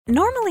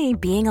Normally,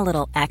 being a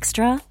little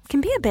extra can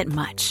be a bit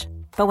much.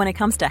 But when it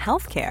comes to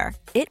healthcare,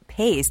 it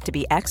pays to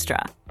be extra.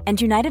 And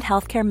United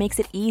Healthcare makes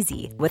it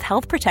easy with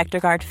Health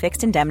Protector Guard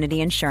fixed indemnity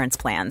insurance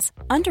plans.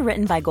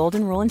 Underwritten by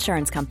Golden Rule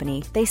Insurance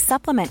Company, they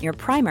supplement your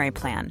primary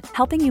plan,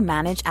 helping you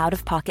manage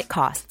out-of-pocket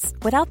costs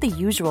without the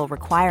usual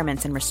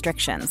requirements and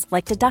restrictions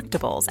like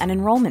deductibles and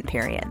enrollment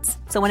periods.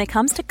 So when it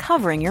comes to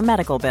covering your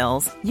medical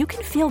bills, you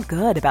can feel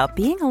good about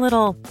being a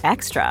little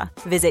extra.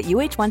 Visit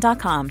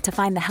uh1.com to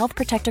find the Health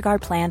Protector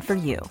Guard plan for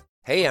you.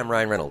 Hey, I'm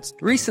Ryan Reynolds.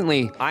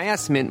 Recently, I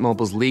asked Mint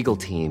Mobile's legal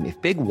team if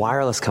big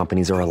wireless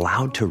companies are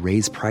allowed to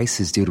raise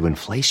prices due to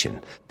inflation.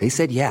 They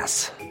said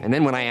yes. And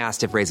then when I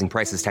asked if raising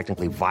prices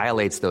technically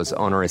violates those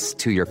onerous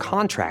two-year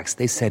contracts,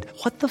 they said,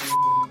 "What the f***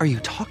 are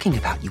you talking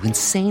about, you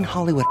insane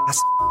Hollywood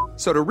ass?"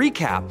 So to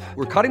recap,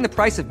 we're cutting the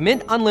price of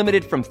Mint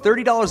Unlimited from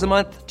 $30 a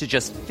month to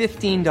just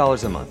 $15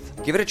 a month.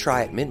 Give it a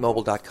try at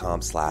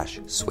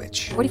mintmobile.com/switch.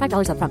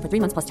 $45 up front for 3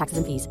 months plus taxes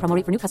and fees. Promo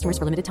rate for new customers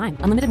for limited time.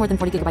 Unlimited more than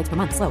 40 gigabytes per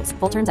month. Slows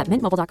full terms at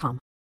mintmobile.com.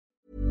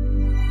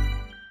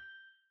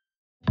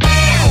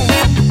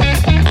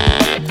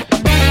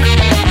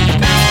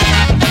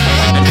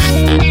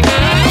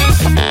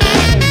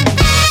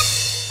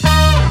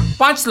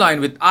 Punchline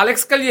with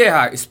Alex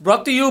Calleja is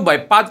brought to you by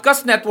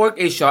Podcast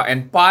Network Asia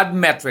and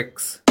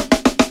Podmetrics.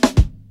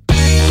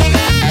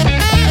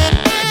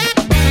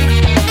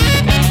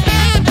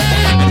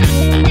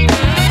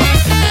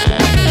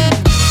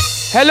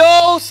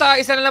 Hello sa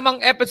isa na lamang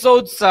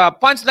episode sa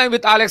Punchline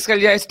with Alex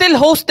Calleja. Still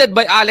hosted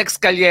by Alex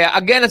Calleja.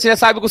 Again, ang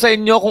sinasabi ko sa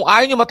inyo, kung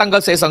ayaw nyo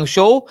matanggal sa isang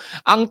show,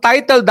 ang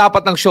title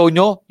dapat ng show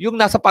nyo,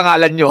 yung nasa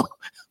pangalan nyo.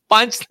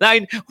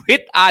 Punchline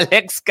with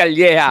Alex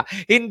Calleja.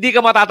 Hindi ka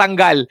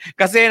matatanggal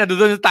kasi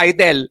nandoon sa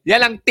title.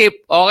 Yan ang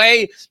tip,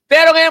 okay?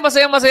 Pero ngayon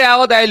masaya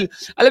ako dahil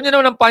alam niyo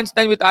naman ang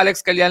Punchline with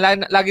Alex Calleja,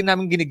 lagi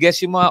namin giniguess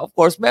yung mga, of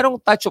course,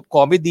 merong touch of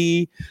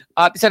comedy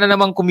at isa na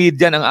namang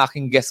comedian ang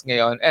aking guest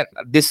ngayon. And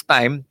this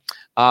time,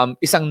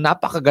 isang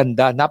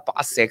napakaganda,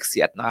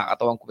 napaka-sexy at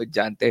nakakatawang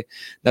komedyante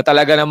na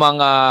talaga namang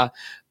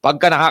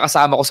pagka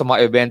nakakasama ko sa mga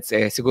events,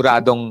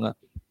 siguradong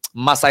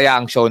masaya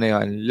ang show na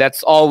yun.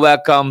 Let's all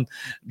welcome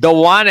the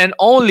one and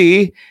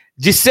only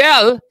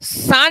Giselle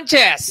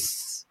Sanchez.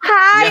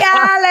 Hi,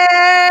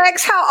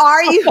 Alex! How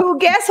are you?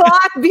 Guess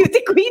what? Beauty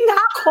queen na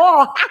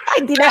ako.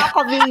 Hindi na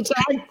ako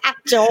comedian.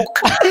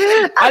 Joke.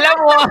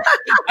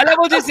 Alam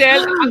mo,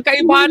 Giselle, ang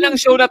kaibahan ng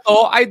show na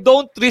to, I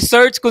don't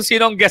research kung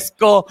sino ang guest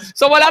ko.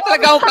 So wala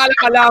talaga akong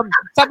kalam-alam.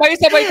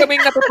 Sabay-sabay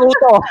kaming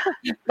natututo.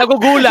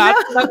 Nagugulat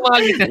ng mga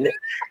listeners.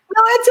 No,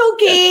 it's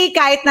okay.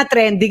 Kahit na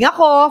trending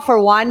ako for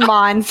 1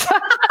 month.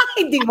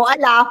 Hindi mo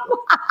alam.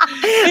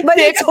 But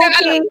it's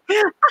okay.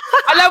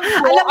 Alam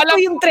ko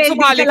yung trending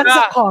ka lang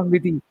sa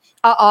comedy.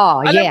 Oo,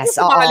 yes.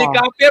 Alam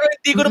ko ka, pero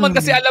hindi ko naman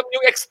kasi alam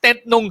yung extent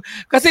nung,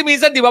 kasi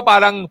minsan di ba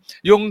parang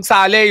yung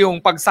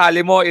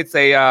pagsali mo,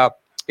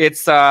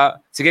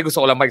 sige,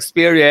 gusto ko lang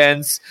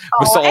ma-experience.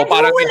 Gusto ko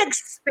parang... who will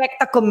expect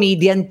a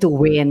comedian to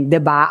win,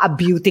 diba? A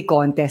beauty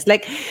contest.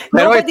 Like,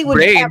 nobody would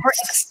ever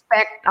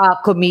expect a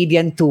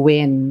comedian to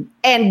win.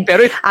 And,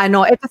 it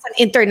was an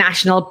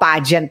international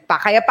pageant pa.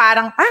 Kaya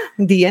parang,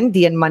 hindi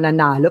yan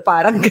mananalo.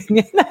 Parang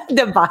ganyan,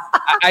 diba?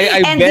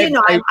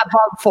 I'm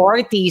above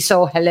 40,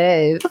 so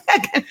hello.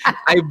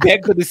 I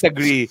beg to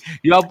disagree.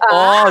 You have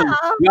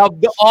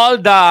all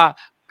the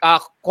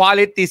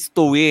qualities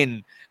to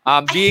win.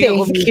 Being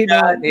a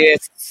comedian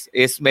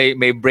is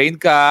may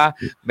brain ka,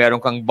 meron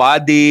kang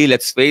body,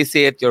 let's face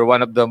it, you're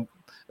one of the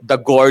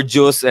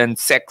gorgeous and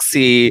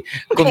sexy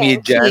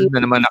comedian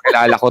na naman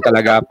nakilala ko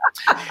talaga.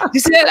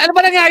 Giselle, ano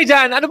ba nangyari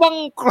dyan? Ano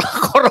bang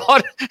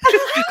corona?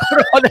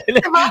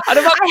 Ano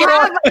bang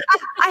corona?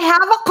 I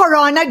have a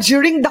corona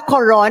during the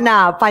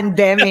corona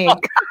pandemic.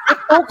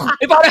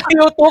 Parang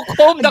you took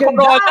home the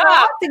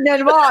corona.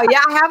 Tignan mo.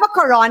 Yeah, I have a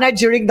corona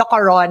during the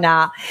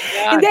corona.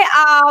 Yeah. Hindi,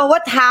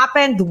 what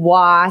happened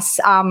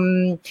was,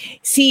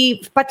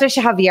 si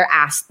Patricia Javier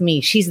asked me,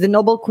 she's the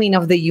Nobel Queen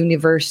of the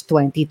Universe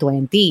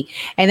 2020.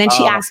 And then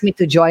she asked me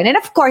to join. And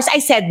of course, I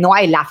said no.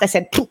 I laughed. I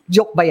said,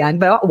 joke ba yan?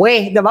 Diba?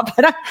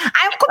 Parang,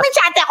 I'm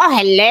komedyante ako.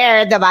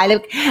 Hello. Diba?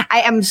 Like,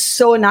 I am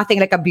so nothing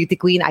like a beauty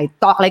queen. I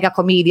talk like a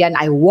comedian.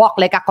 I walk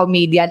like a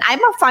comedian. I'm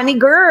a funny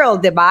girl.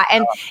 Diba?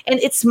 And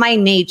it's my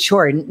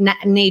nature.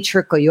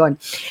 Nature ko yun.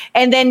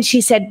 And then she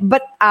said,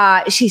 but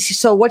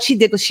so what she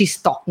did was she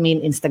stalked me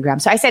in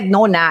Instagram. So I said,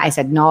 no na. I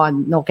said,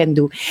 no can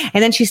do.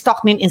 And then she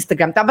stalked me in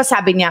Instagram. Tapos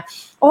sabi niya,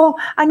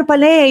 ano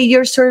pala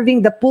you're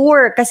serving the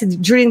poor. Kasi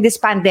during this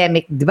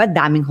pandemic, di ba,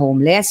 daming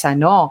homeless,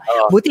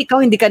 Buti ikaw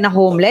hindi ka na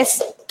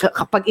homeless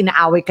kapag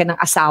inaaway ka ng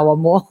asawa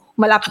mo.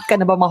 Malapit ka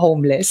na ba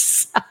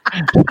ma-homeless?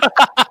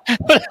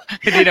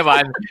 Hindi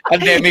naman.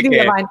 Pandemic Hindi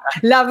naman.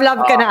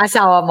 Love ka ng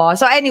asawa mo.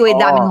 So anyway,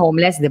 daming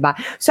homeless, di ba?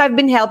 So I've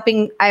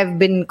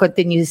been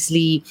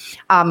continuously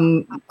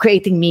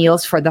creating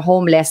meals for the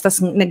homeless.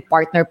 Tapos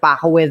nag-partner pa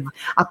ako with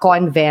a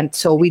convent.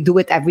 So we do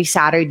it every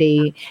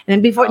Saturday.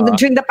 And then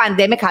during the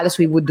pandemic, halos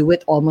we would do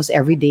it almost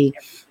every day.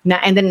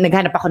 And then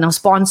naghanap ako ng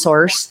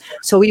sponsors.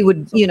 So we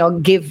would,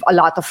 give a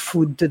lot of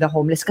food to the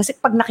homeless. Kasi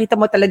pag nakita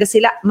mo talaga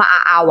sila,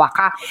 maaawa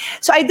ka.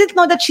 So I didn't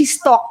know that she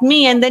stalked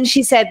me. And then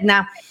she said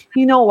na,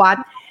 you know what?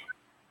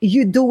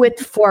 You do it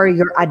for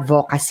your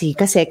advocacy.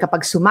 Kasi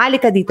kapag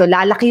sumali ka dito,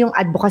 lalaki yung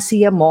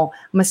advocacy mo,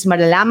 mas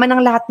malalaman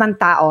ng lahat ng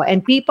tao,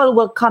 and people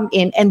will come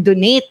in and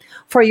donate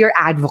for your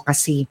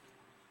advocacy.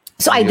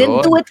 So I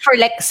didn't do it for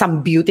like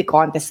some beauty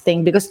contest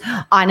thing, because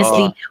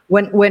honestly,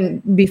 when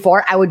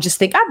before I would just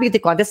think, beauty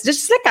contest,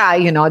 just like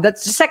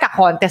that's just like a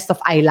contest of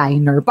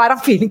eyeliner. Parang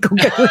feeling ko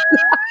ganun.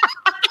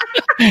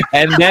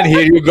 And then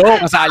here you go,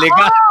 kasali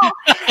ka.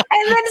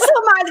 And then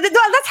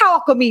that's how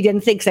a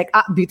comedian thinks, like,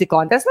 beauty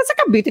contest. That's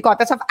like a beauty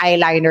contest of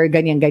eyeliner,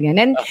 ganyan.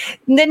 And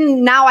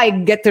then now I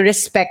get to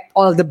respect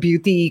all the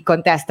beauty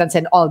contestants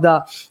and all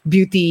the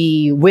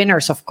beauty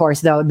winners, of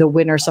course, the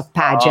winners of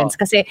pageants.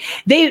 Kasi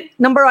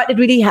number one,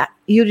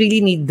 you really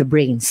need the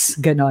brains,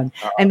 ganon.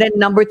 And then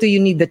number two, you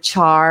need the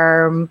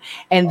charm.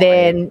 And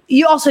then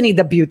you also need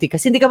the beauty,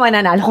 kasi hindi ka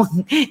mananalo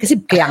kasi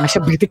kaya nga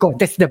siya beauty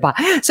contest, diba?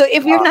 So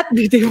if you're not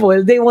beautiful,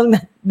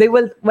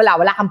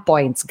 wala kang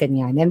points,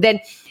 ganyan. And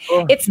then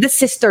it's the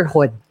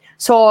sisterhood.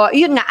 So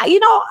yun nga,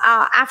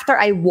 after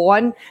I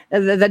won,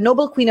 the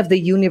Noble Queen of the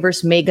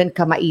Universe, Megan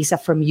Kamaisa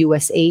from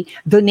USA,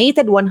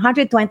 donated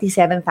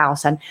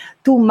 127,000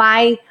 to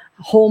my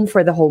home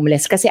for the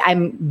homeless, kasi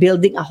I'm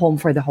building a home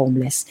for the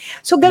homeless.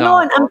 So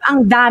ganoon,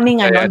 ang daming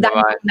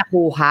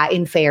nakuha,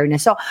 in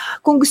fairness. So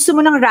kung gusto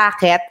mo ng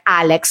racket,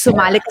 Alex,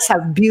 sumali ka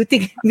sa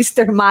Beauty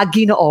Mr.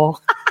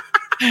 Maginoo.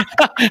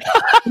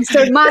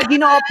 Mr.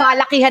 Maginoo,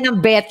 palakihan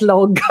ng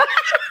betlog.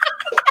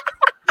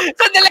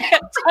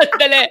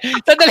 Sandali.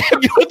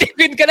 Beauty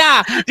queen ka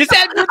na.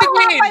 Giselle, beauty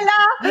queen. Pala.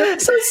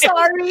 So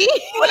sorry.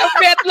 Walang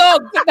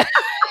betlog.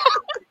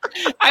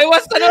 I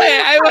was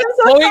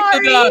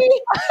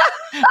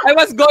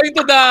going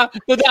to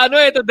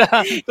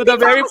the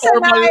very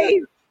formal.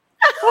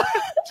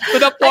 To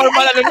the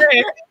formal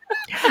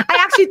I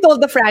actually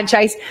told the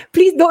franchise,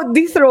 please don't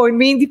dethrone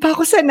me. Hindi pa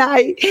ako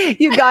sanay.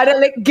 You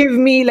gotta give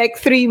me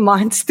 3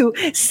 months to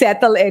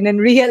settle in and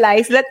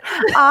realize that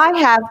I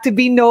have to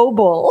be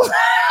noble.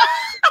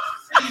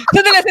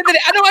 Sandali.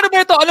 Ano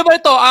ba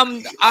ito?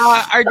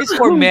 Are these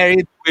for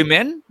married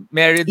women?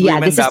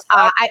 Women this is,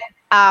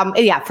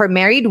 for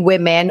married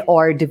women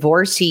or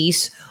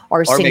divorcees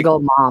or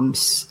single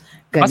moms.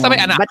 Ganun. Basta may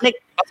anak. But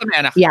basta may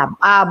anak. Yeah,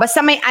 basta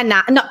may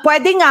anak. No,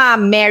 pwedeng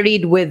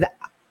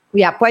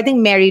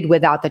married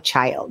without a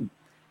child.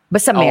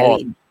 Basta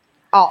married.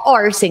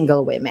 Or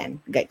single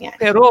women. Ganyan.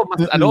 Pero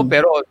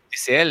pero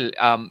Giselle,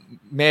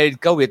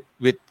 married ka with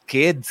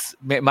kids.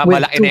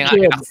 Malaki na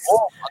yung anak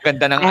mo. Ang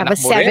ganda ng anak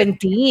mo rin.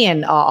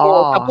 17.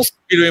 Tapos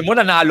pinuwi mo,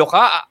 nanalo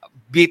ka,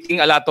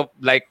 beating a lot of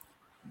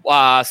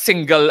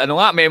single,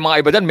 may mga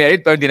iba dyan,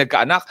 married pero hindi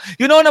nagkaanak.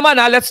 You know naman,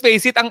 let's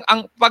face it, ang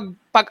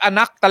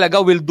pag-anak talaga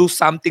will do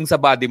something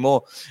sa body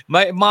mo.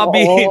 May mga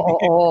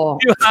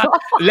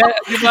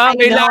diba?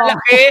 May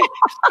lalaki,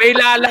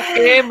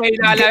 may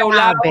lalaw.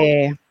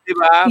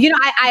 Diba?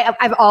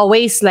 I've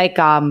always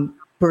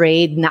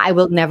prayed na I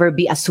will never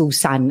be a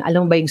Susan.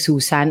 Alam mo ba yung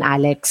Susan,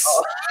 Alex?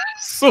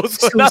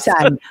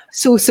 Susan.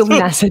 Susong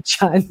nasa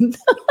tiyan.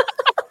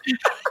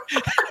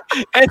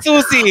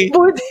 Susie.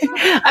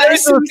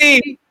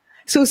 Susie.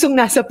 Susong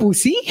nasa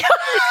pusi?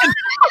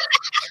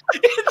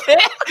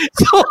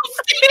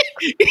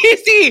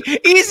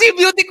 Easy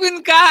beauty queen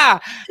ka.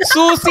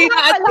 Susie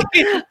na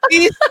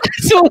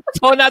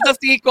Suso nasa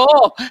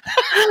siko.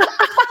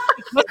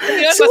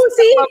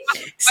 Susie.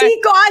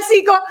 Siko.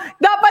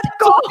 Dapat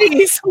ko.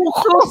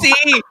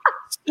 Susie.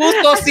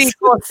 Susie.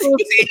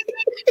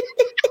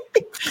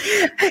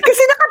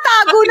 Kasi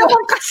nakatago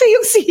naman kasi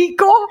yung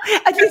siko.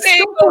 At least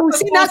yung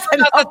pusi nasa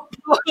loob.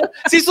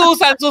 Si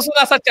Susan,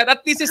 nasa tiyan.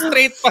 At least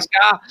straight pa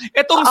siya.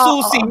 Etong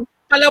Susie,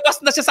 palabas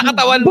na siya sa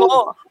katawan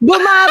mo.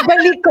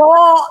 Bumabalik ko.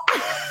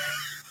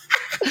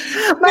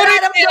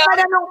 Mararamdaman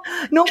na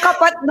nung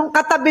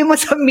katabi mo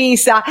sa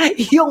misa,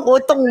 yung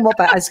utong mo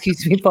pa,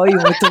 excuse me po,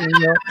 yung utong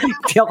mo.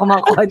 Hindi ako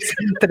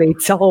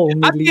makonsentrate sa homily.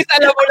 At least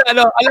alam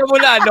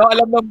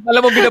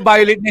mo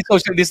binabiolate na yung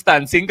social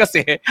distancing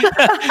kasi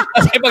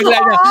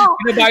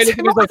binabiolate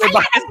na yung social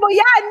distancing. mo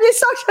yan, yung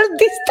social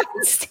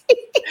distancing.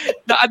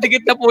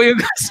 Nakadikit na po yung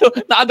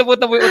nakadabot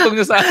na po yung utong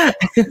nyo sa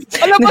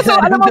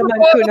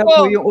Naramdaman ko na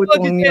po yung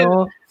utong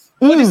nyo.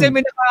 Kasi may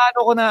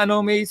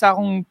may isa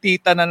akong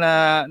tita na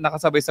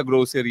nakasabay sa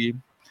grocery.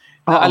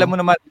 Alam mo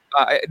naman,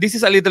 this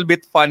is a little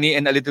bit funny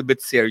and a little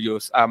bit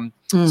serious.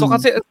 So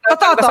kasi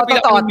totoo.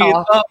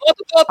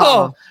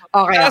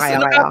 Okay.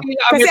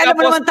 Kasi alam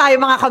mo naman tayo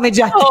mga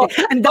komedyante.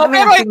 Ang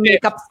dami nating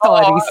makeup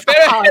stories.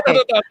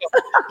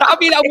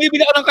 Pero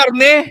umibili ako ng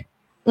karne.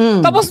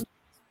 Tapos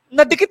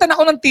nadikitan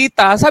ako ng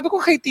tita. Sabi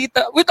ko kay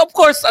tita, with of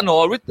course,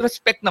 with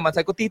respect naman.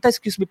 Sabi ko, tita,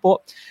 excuse me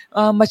po,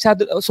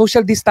 masyado,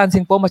 social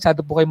distancing po,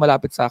 masyado po kayo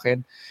malapit sa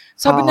akin.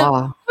 Sabi niya,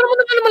 ano mo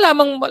naman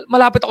malamang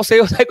malapit ako sa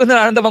iyo? Sabi ko,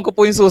 nararamdaman ko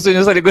po yung suso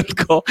niyo sa likod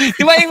ko.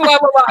 Di ba yung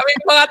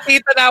mga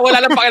tita na wala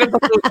lang pakialam sa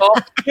suso?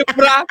 Yung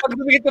bra, pag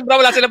dumikit yung bra,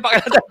 wala silang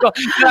pakialam sa suso.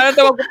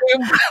 Nararamdaman ko po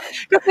yung bra.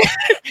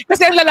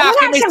 Kasi ang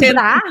lalaki may sense.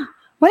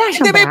 Wala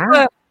siyang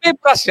bra? May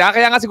bra siya,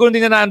 kaya nga siguro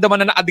hindi niya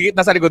nararamdaman na nakadikit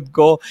na sa likod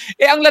ko.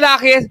 Ang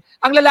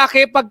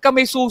lalaki, pagka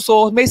may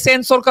suso, may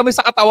sensor kami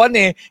sa katawan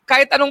eh.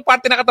 Kahit anong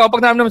parte ng katawan,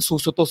 pag nararamdaman,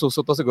 suso to,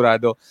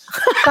 sigurado.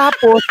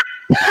 Tapos,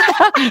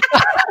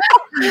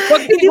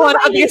 hindi mo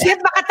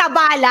maisip, baka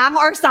taba lang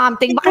or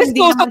something, baka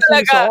hindi naman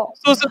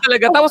suso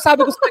talaga. Tapos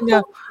sabi ko sa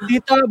kanya,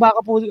 tita, baka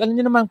po, alam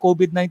niyo naman,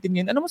 COVID-19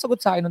 yun. Ano mo sagot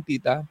sa akin ng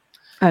tita?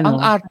 Ano?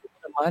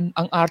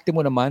 Ang arte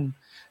mo naman.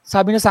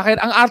 Sabi niya sa akin,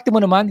 ang arte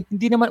mo naman,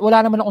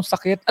 wala naman akong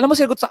sakit. Alam mo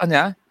sagot sa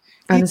kanya?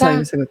 Ano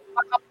sagot?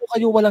 Baka po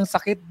kayo walang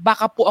sakit,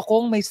 baka po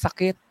akong may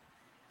sakit.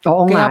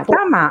 Oo kaya nga,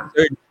 tama.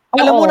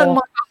 Alam mo ng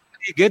mga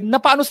paligid, na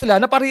paano sila,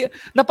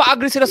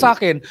 napa-agree sila sa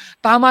akin.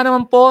 Tama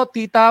naman po,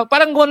 tita.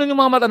 Parang gano'n yung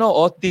mga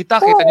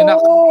tita, kita niyo na.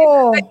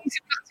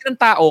 Naisip na kasi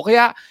ng tao,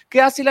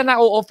 kaya sila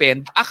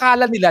na-offend,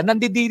 akala nila,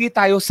 nandidiri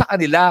tayo sa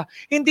kanila.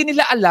 Hindi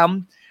nila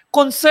alam,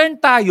 concern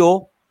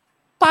tayo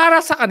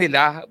para sa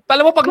kanila.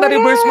 Alam mo, pag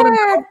na-reverse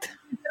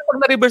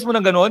mo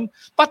ng ganun,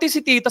 pati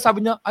si tita sabi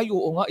niya, ay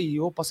oo nga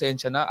iyo,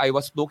 pasensya na, I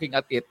was looking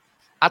at it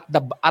at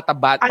a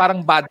bad,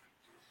 parang bad.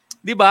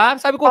 Di ba?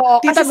 Sabi ko,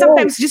 tita, kasi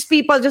sometimes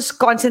people just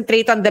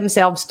concentrate on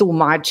themselves too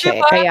much.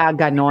 Diba? Kaya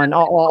ganon.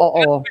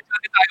 Oo.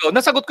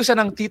 Nasagot ko siya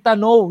ng, tita,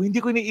 no, hindi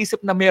ko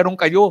iniisip na meron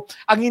kayo.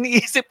 Ang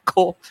iniisip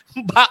ko,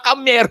 baka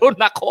meron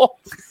ako.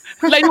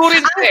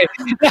 Layurin ko eh.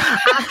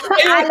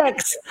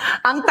 Alex,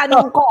 ang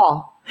tanong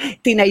ko,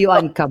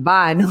 tinayuan ka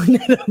ba nung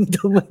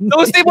naramdaman mo?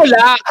 No,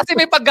 simula. Kasi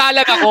may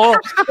paggalag ako.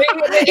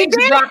 May age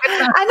bracket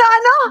na.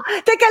 Ano?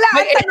 Teka lang,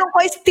 ang tanong ko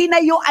is,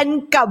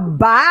 tinayuan ka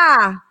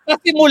ba?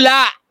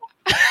 Simula.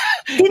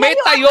 May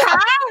tayo. Ka?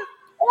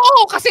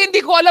 Oo, kasi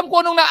hindi ko alam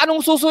kung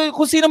anong suso,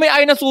 kung sino may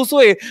ayaw na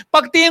suso eh.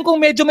 Pagtingin kong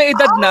medyo may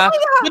edad na,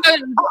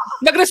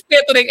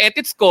 nagrespeto na yung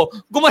ethics ko.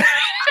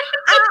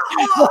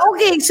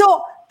 Okay, so,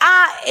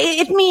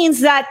 it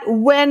means that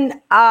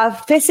when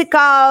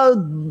physical,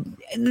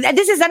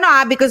 this is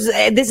because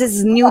this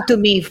is new to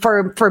me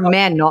for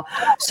men, no?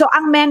 So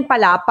ang men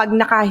pala, pag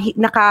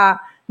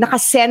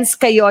naka-sense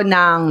kayo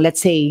ng,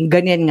 let's say,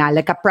 ganyan nga,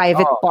 like a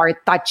private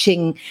part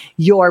touching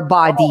your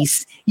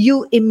bodies,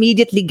 you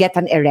immediately get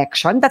an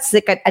erection. That's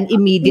like an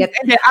immediate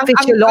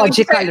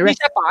physiological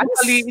response.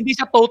 Hindi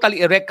siya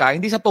totally erect, ha?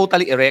 Hindi siya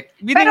totally erect.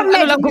 Pero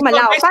medyo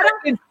gumalaw.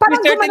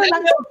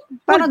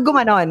 Parang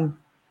gumanon.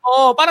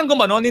 Oo, parang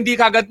gumanon, hindi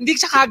siya kagad.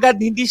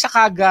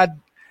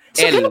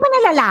 So, gano'n ba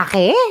na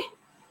lalaki?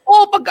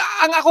 Oo,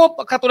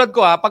 katulad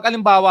ko pag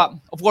alimbawa,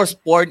 of course,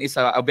 porn is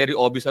a very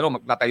obvious,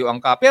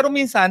 magtatayuan ka. Pero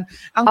minsan,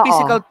 ang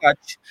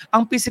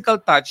physical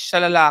touch sa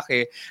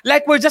lalaki,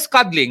 like we're just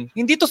cuddling.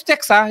 Hindi to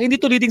sex,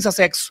 hindi to leading sa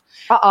sex.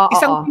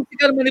 Isang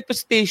physical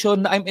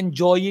manifestation na I'm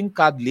enjoying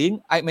cuddling,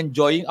 I'm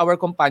enjoying our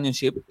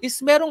companionship, is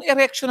merong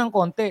erection ng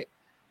konti.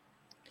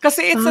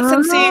 Kasi it's a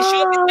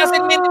sensation. It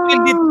doesn't mean it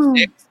will lead to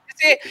sex.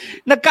 Kasi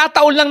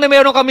nagkataon lang na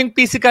meron kaming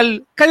physical,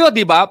 kayo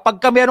di ba?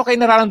 Pagka meron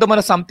kayo nararamdaman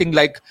na something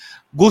like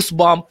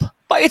goosebump,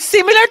 it's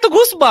similar to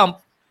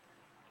goosebump.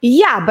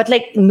 Yeah, but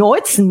like, no,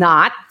 it's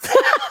not.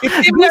 It's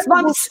similar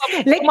goosebumps,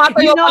 to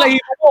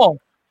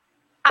goosebump.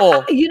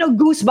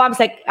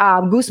 Goosebumps,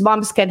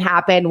 goosebumps can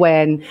happen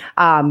when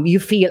you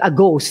feel a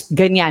ghost.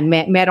 Ganyan,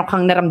 meron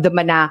kang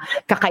naramdaman na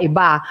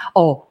kakaiba.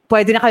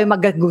 Pwede na kayo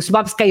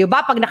mag-goosebumps. Kayo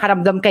ba pag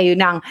nakaramdam kayo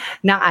ng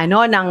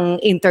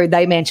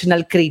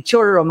interdimensional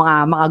creature o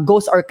mga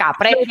ghost or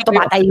kapre,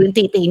 tumatay yung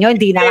titi nyo,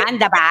 hindi naman,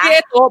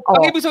 diba?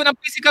 Pag ibig sabihin ng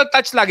physical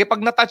touch lagi,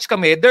 pag na-touch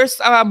kami, there's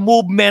a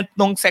movement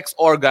ng sex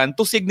organ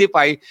to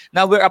signify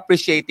na we're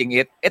appreciating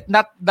it. It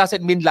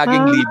doesn't mean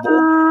laging libo.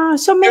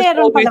 So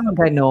meron palang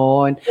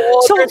ganon.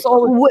 So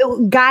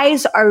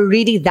guys are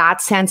really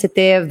that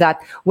sensitive that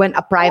when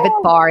a private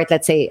part,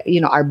 let's say,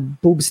 our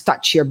boobs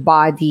touch your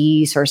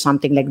bodies or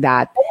something like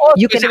that,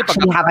 you can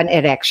actually have an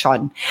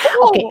erection.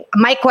 Okay,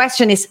 my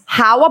question is,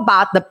 how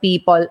about the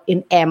people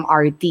in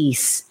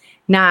MRTs?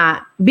 Na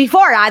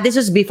before, this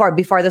was before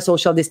the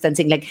social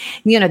distancing, like,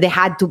 they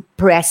had to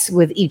press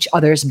with each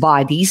other's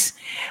bodies.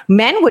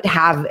 Men would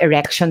have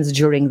erections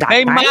during that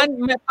time.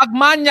 Pag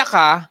manya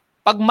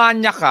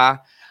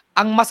ka,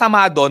 ang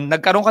masama doon,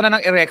 nagkaroon ka na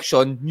ng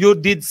erection, you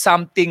did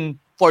something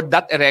for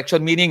that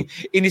erection, meaning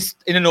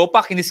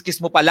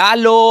kiniskis mo pa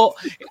lalo.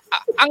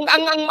 Ang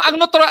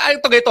natural,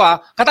 ito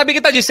katabi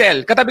kita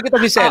Giselle.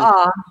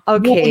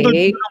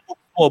 Okay.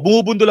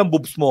 Bumubundol ang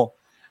boobs mo.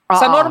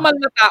 Sa normal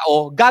na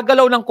tao,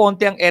 gagalaw ng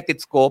konti ang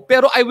ethics ko,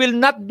 pero I will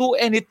not do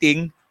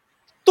anything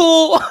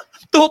to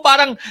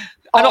parang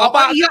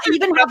you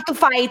even have to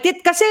fight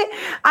it kasi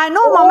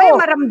mamaya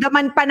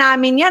maramdaman pa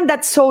namin yan.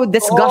 That's so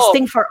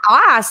disgusting for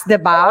us,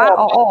 diba?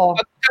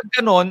 Pag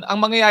ganon, ang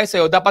mangyayari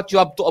sa'yo, dapat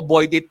you have to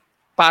avoid it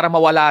para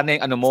mawala na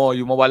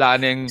yung mawala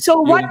na yung...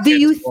 So what do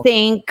you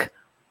think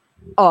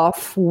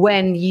off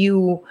when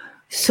you,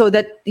 so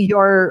that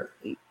your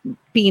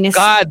penis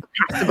has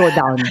to go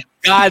down.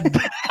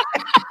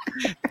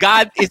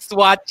 God is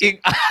watching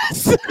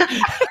us.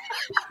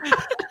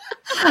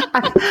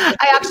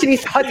 I actually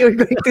thought you were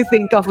going to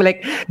think of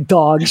like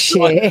dog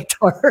shit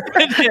or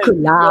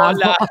Lola.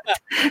 kulabot.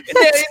 Hindi,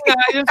 yun nga,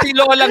 yung si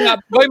Lola nga,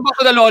 going back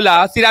to the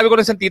Lola, sinabi ko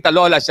na sa tita,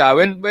 Lola siya.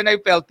 When I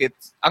felt it,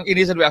 ang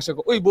initial reaction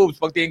ko, uy, boobs,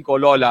 pagtingin ko,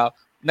 Lola,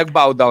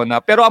 nag-bow down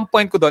na. Pero ang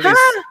point ko doon is...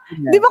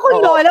 Di ba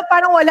kung Lola,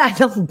 parang wala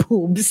ng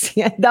boobs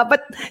yan? Dapat,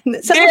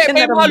 sa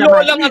may mga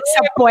Lola nga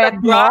sa puwet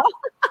mo?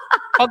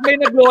 Pag may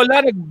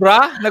nag-Lola,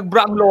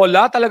 nag-bra ang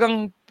Lola,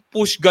 talagang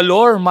push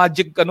galore,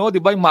 magic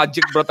di ba? Yung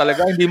magic bra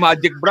talaga. Hindi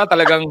magic bra,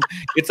 talagang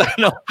it's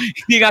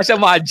hindi nga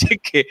siya magic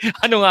eh.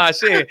 Ano nga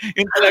siya eh.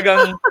 Yung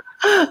talagang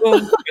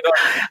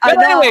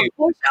anyway,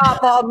 push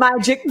up,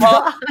 magic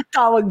bra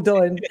tawag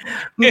doon.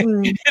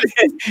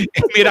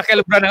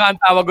 Miracle bra na nga ang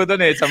tawag ko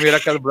doon eh, sa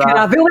miracle bra.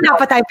 Grabe, wala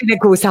pa tayo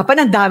pinag-uusapan.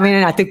 Ang dami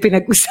na natin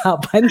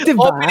pinag-usapan, di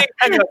ba?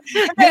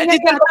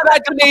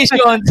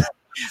 Congratulations.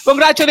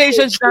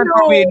 Congratulations for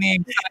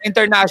winning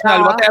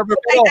international, whatever.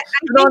 Pero,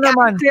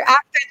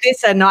 after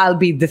this, I'll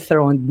be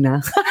dethroned na.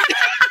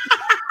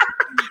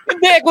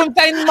 Hindi, kung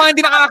tayo mga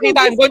hindi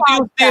nakakita,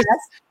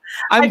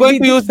 I'm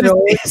going to use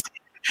this.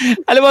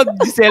 Alam mo,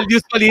 Giselle,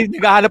 usually,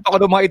 naghahanap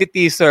ako ng mga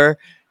iti-teaser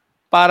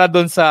para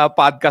doon sa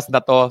podcast na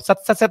to. Sa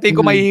tingin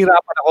ko,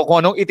 mahihirapan ako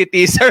kung anong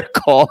iti-teaser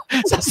ko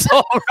sa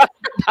sobrang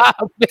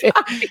dami.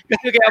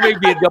 Kasi kaya may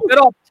video.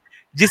 Pero,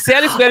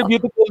 Giselle is very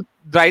beautiful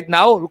right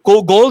now.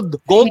 Gold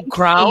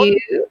crown.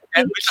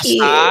 And with a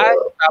star.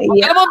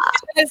 Alam mo,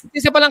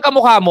 isa pa lang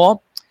kamukha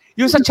mo,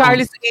 yung sa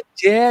Charlie's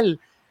Angel.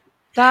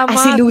 Tama.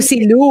 Si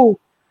Lucy Liu.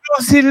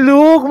 Lucy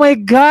Liu. Oh my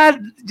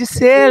God.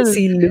 Giselle.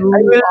 Lucy Liu.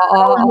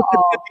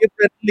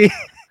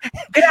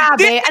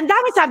 Grabe. Ang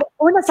dami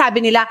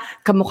sabi nila,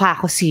 kamukha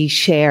ko si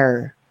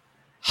Cher.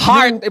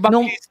 Heart.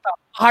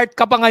 Heart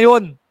ka pa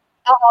ngayon.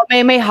 Oo,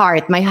 may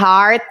heart. My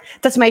heart.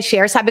 Tapos may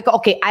Cher. Sabi ko,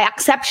 okay, I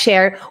accept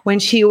Cher when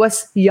she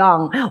was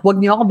young.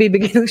 Huwag niyo akong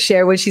bibigyan ng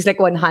Cher when she's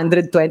like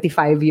 125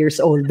 years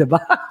old,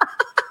 diba?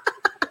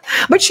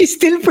 But she's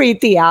still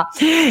pretty,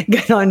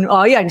 Ganon.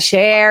 Oh, yan.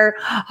 Cher,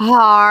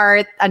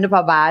 heart, ano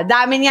pa ba?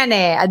 Dami niyan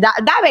eh.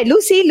 Dami.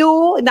 Lucy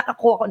Liu.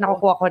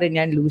 Nakukuha ko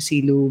rin yan. Lucy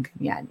Liu.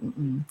 Ganyan.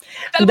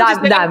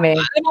 Dami.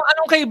 Alam mo,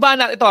 anong kaiba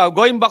na, ito,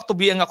 going back to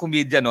being a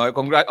comedian, no?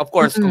 Of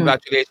course,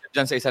 congratulations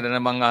dyan sa isa na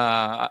namang,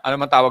 ano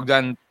man tawag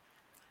dyan,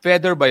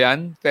 feather ba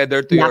yan?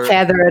 Feather to your...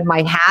 feather in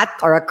my hat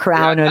or a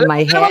crown on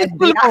my head. Anong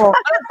school mo?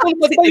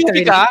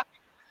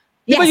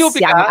 Di ba UP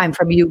ka? Yes, I'm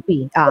from UP.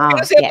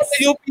 Kasi yes.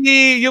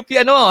 UP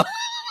ano?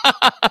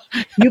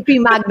 UP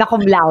magna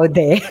cum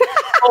laude.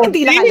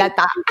 Hindi na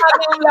halata.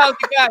 Magna cum laude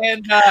ka.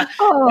 And,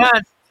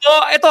 yan. So,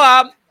 ito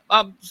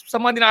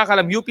sa mga hindi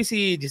nakakalam, UP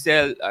si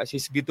Giselle,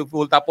 she's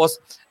beautiful. Tapos,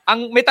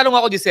 may tanong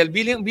ako, Giselle,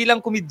 bilang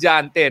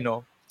komedyante,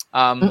 no?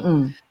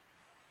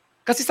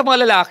 Kasi sa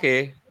mga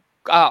lalaki,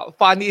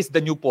 funny is the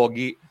new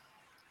pogi.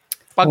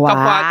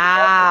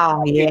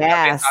 Wow,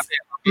 yes.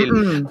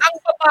 Ang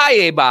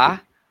babae ba,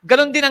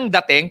 ganon din ang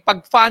dating, pag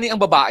funny ang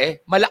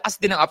babae,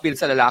 malakas din ang appeal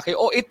sa lalaki,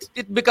 o it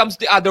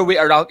becomes the other way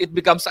around, it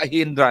becomes a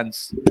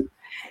hindrance?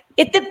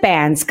 It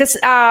depends, because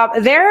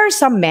there are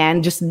some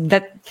men just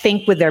that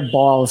think with their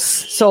balls.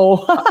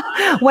 So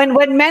when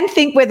men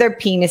think with their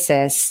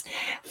penises,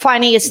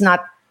 funny is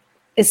not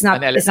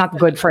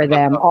good for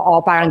them.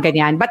 Oo, parang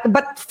ganyan. But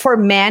for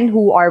men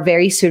who are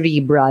very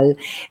cerebral,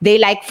 they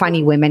like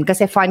funny women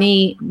kasi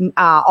funny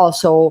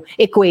also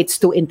equates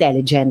to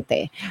intelligent.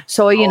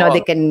 So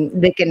they can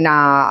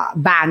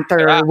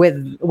banter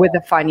with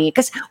the funny.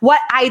 Because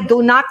what I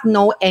do not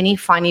know any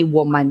funny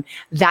woman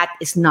that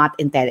is not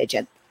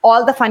intelligent.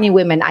 All the funny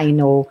women I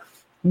know,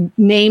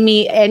 name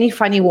me any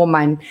funny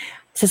woman,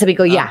 sasabihin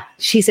ko, yeah,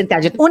 she's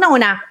intelligent.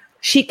 Una-una,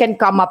 she can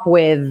come up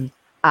with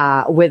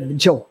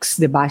jokes,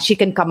 diba? She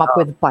can come up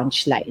with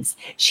punchlines.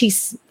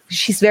 She's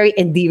very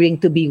endearing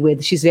to be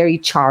with. She's very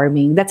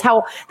charming. That's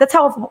how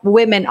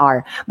women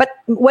are. But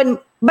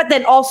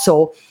then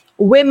also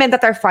women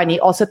that are funny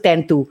also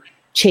tend to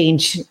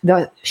change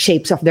the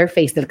shapes of their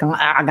face.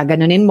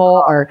 Gaganunin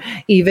mo, or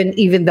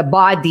even the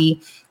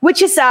body,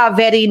 which is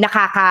very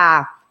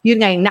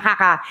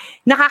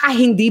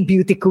nakaka-hindi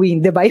beauty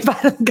queen, diba?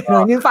 Parang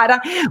gano'n. Yung parang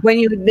when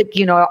you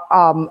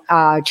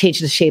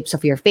change the shapes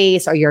of your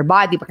face or your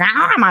body,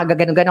 mga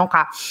gaganon-ganon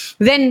ka.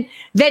 Then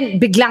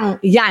biglang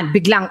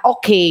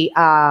okay,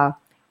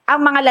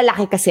 ang mga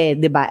lalaki kasi,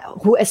 diba,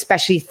 who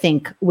especially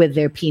think with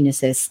their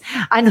penises,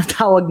 ano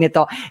tawag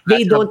nito?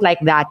 They don't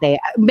like that.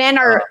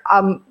 Men are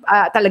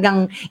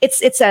talagang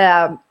it's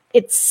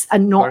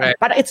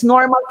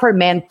normal for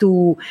men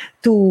to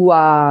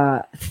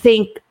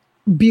think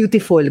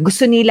beautiful.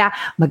 Gusto nila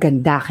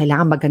maganda,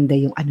 kailangan maganda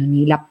yung ano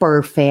nila,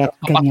 perfect,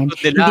 ganyan.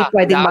 Hindi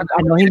pwedeng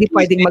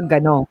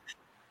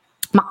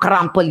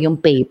makrumple yung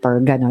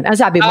paper, ganon. Ano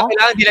sabi mo?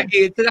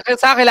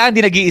 Sa kailangan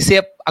di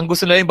nag-iisip. Ang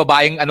gusto nila yung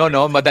babaeng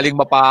madaling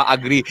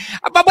mapa-agree.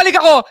 Babalik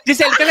ako,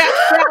 Giselle,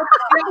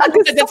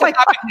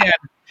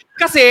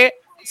 kasi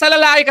sa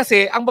lalaki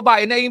kasi, ang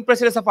babae na-impress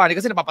sila sa funny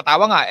kasi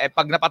napapatawa nga.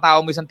 Pag napatawa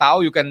mo isang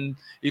tao, you can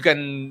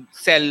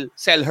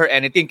sell her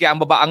anything. Kaya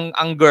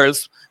ang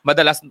girls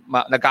madalas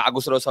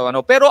nagkakagusto sa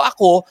ano. Pero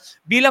ako,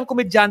 bilang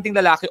komedyanteng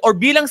lalaki or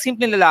bilang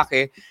simpleng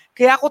lalaki,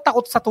 kaya ako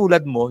takot sa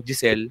tulad mo,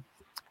 Giselle,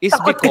 is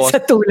Takot ka because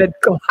sa tulad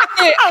ko.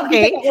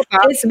 Okay.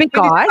 It's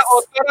because?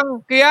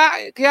 Parang,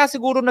 kaya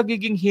siguro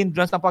nagiging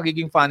hindrance ng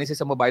pagiging funny sa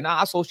isang babae.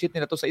 Na-associate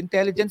nila to sa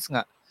intelligence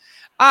nga.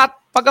 At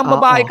pag ang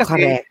babae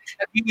kasi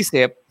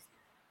nag-iisip,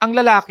 ang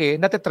lalaki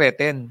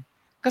nate-threaten.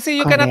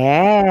 Kasi you cannot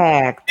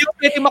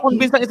pwede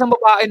makonvince ang isang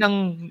babae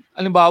ng,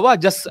 halimbawa,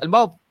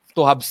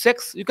 to have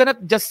sex. You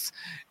cannot just,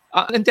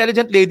 an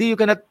intelligent lady, you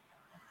cannot,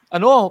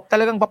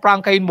 talagang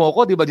paprangkahin mo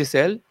ko, di ba,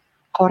 Giselle?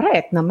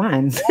 Correct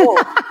naman. Oh.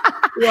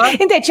 Diba?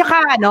 Hindi,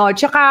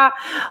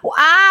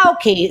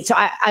 okay. So,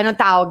 anong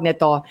tawag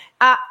nito?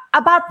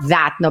 About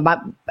that, no?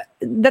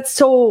 That's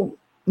so,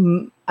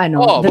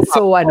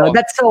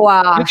 that's so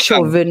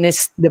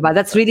chauvinist, diba?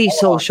 That's really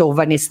so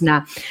chauvinist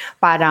na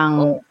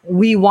parang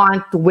we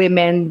want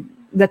women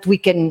that we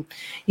can,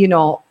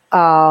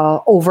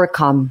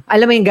 overcome.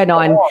 Alam mo yung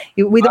ganon?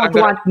 We don't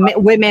want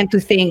women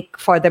to think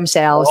for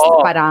themselves.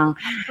 Parang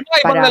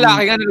ibang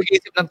lalaki nga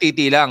nag-iisip ng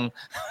titi lang.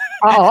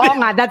 Oo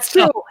nga, that's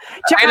true.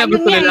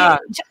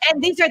 And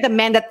these are the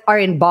men that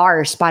are in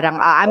bars. Parang,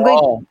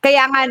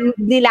 kaya nga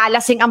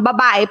nilalasing ang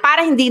babae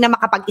para hindi na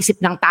makapag-isip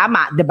ng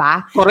tama, di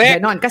ba?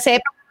 Correct. Ganon. Kasi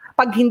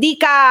pag hindi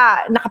ka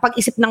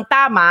nakapag-isip ng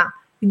tama,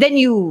 then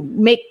you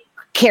make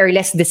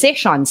careless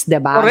decisions, di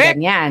ba? Correct.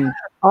 Ganyan.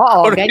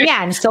 Oo, correct.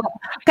 Ganyan. So,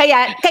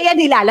 kaya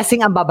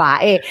nilalasing ang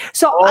babae.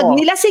 So, pag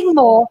nilasing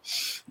mo,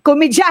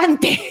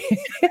 komedyante,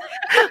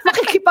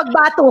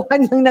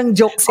 makikipagbatuhan lang ng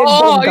jokes and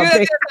yun ang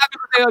sinasabi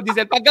ko sa'yo,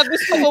 Giselle. Pagka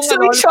gusto kong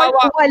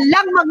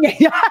walang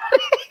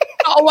mangyayari.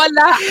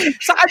 Wala.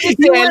 Saka,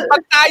 Giselle,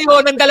 pag tayo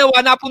ng dalawa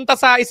napunta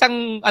sa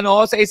isang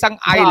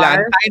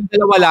island, tayong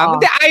dalawa lang.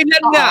 Hindi,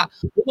 island nga.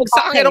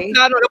 Bumagsak ang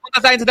aeroplano, napunta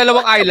tayo sa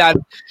dalawang island.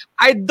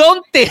 I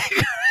don't think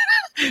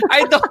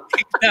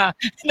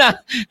na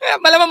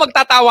malamang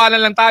magtatawanan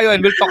lang tayo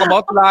and we'll talk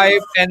about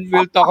life and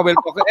we'll talk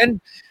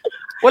and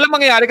walang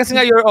mangyayari kasi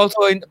nga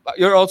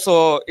you're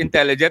also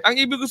intelligent.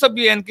 Ang ibig ko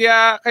sabihin,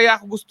 kaya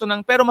ako gusto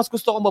pero mas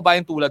gusto kong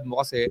babaeng tulad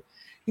mo kasi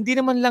hindi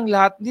naman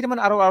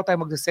araw-araw tayo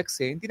magse-sex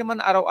eh. Hindi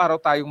naman araw-araw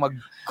tayong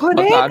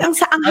Correct. Ang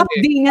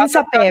hapdingan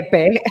sa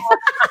Pepe.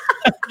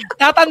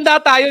 Tatanda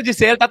tayo,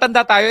 Giselle.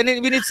 Tatanda tayo. And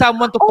we need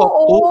someone to talk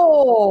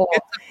to.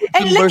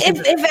 And like,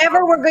 if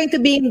ever we're going to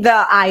be in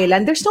the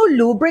island, there's no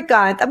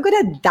lubricant. I'm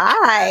gonna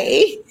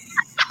die.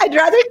 I'd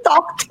rather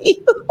talk to you.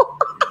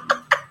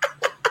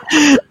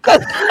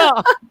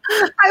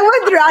 I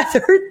would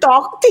rather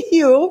talk to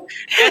you.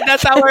 And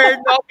that's our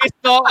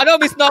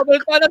Miss Nobel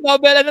pa?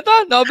 Nobel?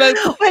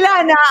 Wala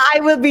na.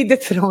 I will be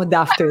dethroned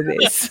after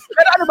this.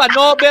 Pero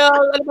Nobel?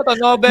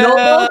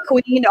 Nobel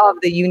Queen of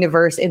the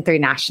Universe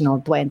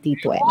International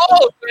 2020.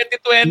 Oh,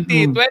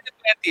 2020.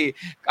 2020.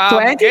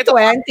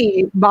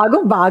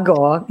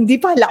 Bagong-bago.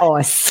 Hindi pa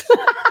laos.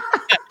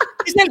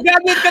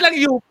 Graduate ka ng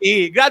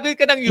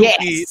UP.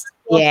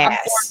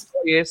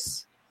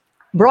 Yes.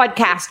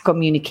 Broadcast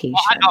communication.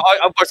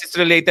 Of course, it's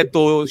related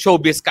to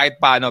showbiz kahit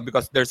paano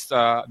because there's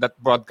that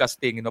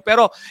broadcasting,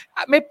 Pero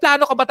may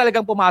plano ka ba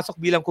talagang pumasok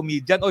bilang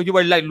comedian or you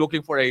were like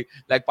looking for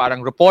parang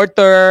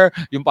reporter,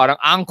 yung parang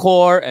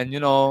anchor and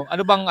ano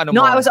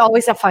No, I was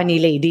always a funny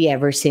lady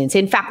ever since.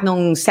 In fact,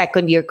 nung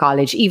second year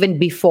college,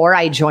 even before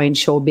I joined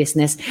show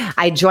business,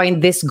 I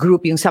joined this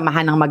group, yung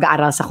Samahan ng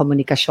Mag-aaral sa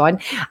Komunikasyon.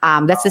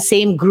 That's the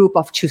same group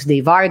of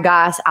Tuesday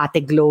Vargas,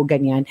 Ate Glo,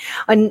 ganyan.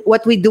 And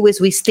what we do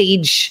is we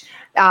stage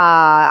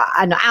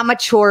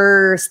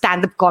amateur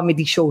stand-up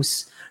comedy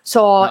shows.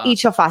 So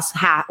each of us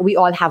we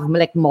all have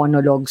like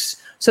monologues.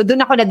 So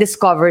doon ako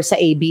na-discover sa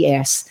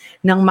ABS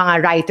ng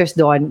mga writers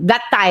doon.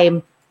 That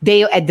time,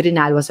 Deo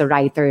Edrinal was a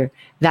writer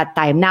that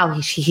time. Now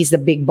he's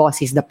the big boss.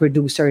 He's the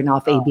producer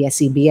now of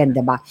ABS-CBN,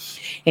 diba?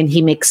 And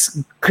he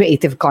makes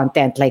creative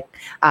content like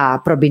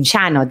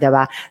Provinciano,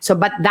 diba? So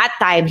but that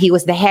time he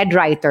was the head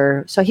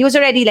writer. So he was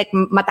already like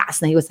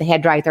mataas na. He was the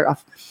head writer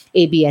of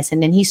ABS,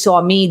 and then he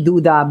saw me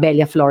do the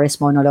Belia Flores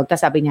monologue.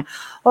 Tapos sabi niya,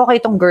 okay,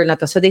 itong girl na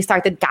to. So they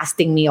started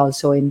casting me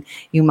also in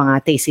yung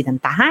mga Tesi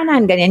ng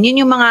Tahanan, ganyan.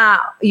 Yun yung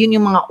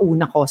mga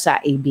una ko sa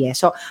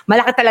ABS. So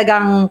malaki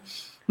talagang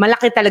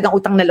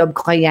utang na loob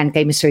ko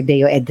kay Mr.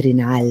 Deo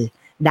Edrinal.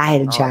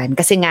 Dahil dyan.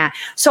 Kasi nga,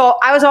 so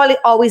I was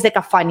always like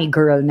a funny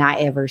girl na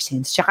ever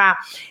since. Tsaka,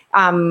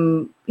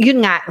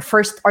 yun nga,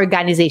 first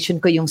organization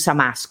ko yung sa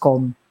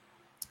Mascom.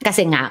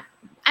 Kasi nga,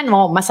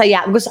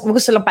 masaya.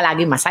 Gusto lang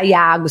palagi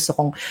masaya. Gusto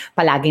kong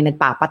palagi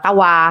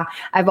nagpapatawa.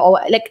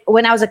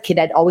 When I was a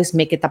kid, I'd always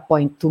make it a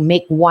point to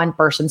make one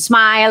person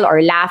smile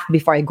or laugh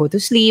before I go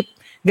to sleep.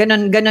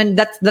 Ganon.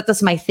 That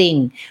was my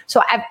thing.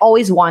 So I've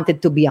always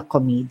wanted to be a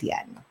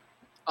comedian.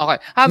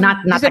 Okay.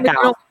 Not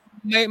a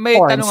may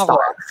tanong ako.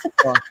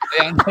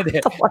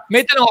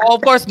 May tanong ako.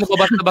 Of course,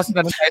 lumabas na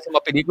rin tayo sa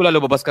mga pelikula,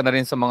 lumabas ka na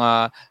rin sa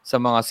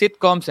mga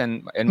sitcoms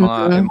and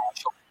mga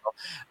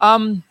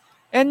shows.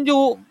 And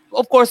you,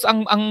 of course,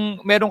 ang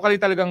meron ka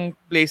rin talagang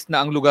place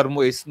na ang lugar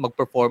mo is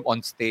mag-perform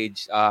on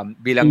stage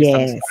bilang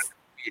isang Yes. stand-up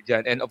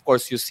comedian. And of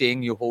course, you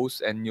sing, you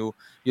host, and you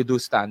do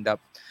stand-up.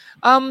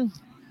 Anong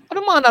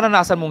mga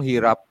naranasan mong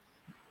hirap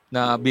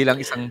na bilang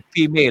isang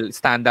female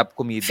stand-up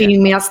comedian?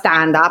 Female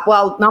stand-up.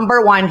 Well, number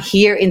one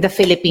here in the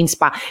Philippines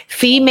pa.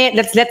 Female,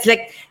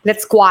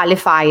 let's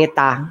qualify it.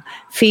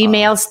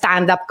 Female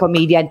stand-up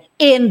comedian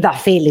in the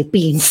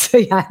Philippines.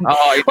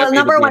 Well,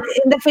 number one,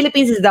 in the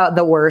Philippines is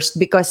the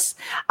worst because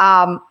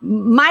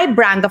my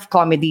brand of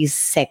comedy is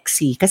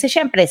sexy. Kasi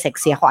syempre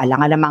sexy ako.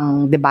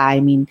 Alang-alamang, di ba?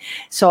 I mean,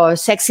 so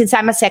since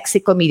I'm a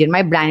sexy comedian,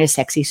 my brand is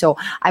sexy. So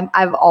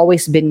I've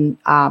always been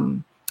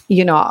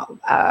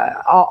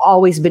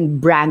always been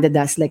branded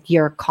as like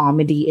your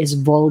comedy is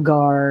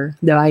vulgar,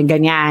 diba?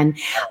 Ganyan.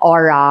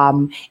 Or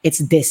it's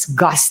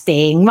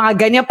disgusting. Mga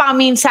ganyan pa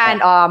minsan.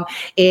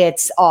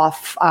 It's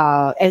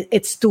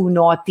it's too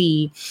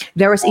naughty.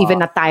 There was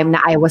even a time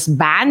na I was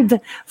banned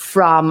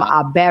from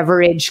a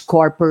beverage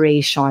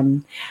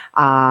corporation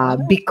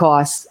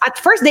because at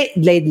first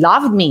they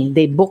loved me.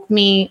 They booked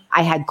me.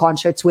 I had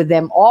concerts with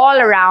them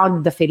all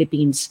around the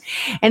Philippines.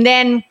 And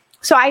then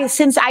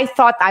since I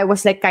thought I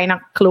was like kind of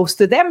close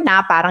to them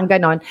na, parang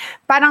ganon,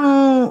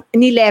 parang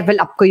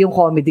ni-level up ko yung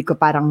comedy ko,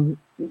 parang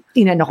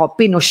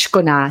pinush ko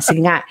na.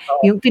 Sige nga,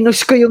 yung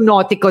pinush ko yung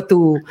naughty ko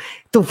to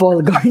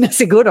vulgar na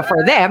siguro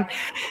for them.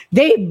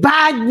 They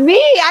banned me!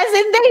 As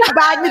in, they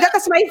banned me. That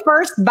was my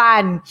first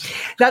ban.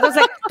 That was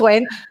like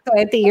 20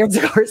 years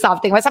ago or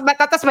something. But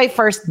that was my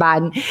first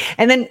ban.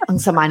 And then, ang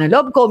sama ng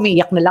loob ko,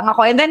 umiiyak na lang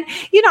ako. And then,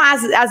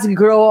 as you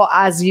grow,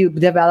 as you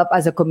develop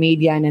as a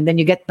comedian, and then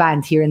you get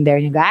banned here and there,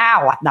 and you go,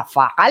 what the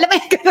fuck? Alam mo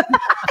yun?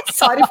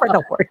 Sorry for the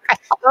word.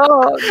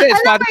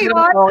 Alam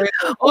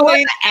mo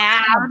yun?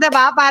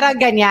 Diba? Parang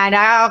ganyan.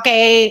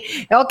 Okay,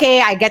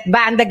 I get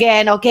banned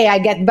again. Okay, I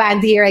get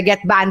banned here. I get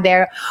banned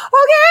there.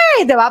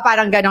 Okay, diba?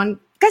 Parang ganon.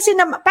 Kasi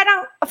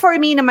parang for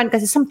me naman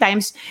kasi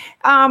sometimes,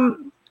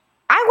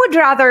 I would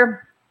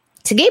rather,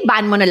 sige,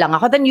 ban mo na lang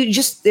ako. Then you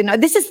just,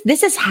 this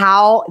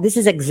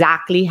is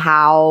exactly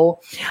how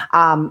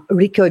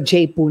Rico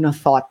J. Puno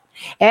thought.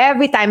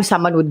 Every time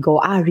someone would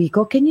go,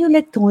 Rico, can you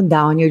tone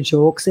down your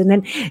jokes? And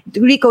then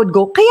Rico would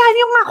go, kaya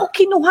yung ako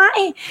kinuha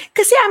eh.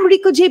 Kasi I'm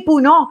Rico J.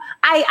 Puno.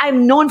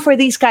 I'm known for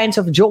these kinds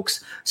of jokes.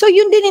 So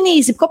yun din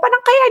iniisip ko,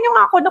 parang kaya nyo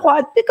nga ako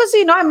nakuha. Because,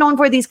 I'm known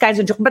for these kinds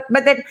of jokes.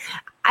 But then,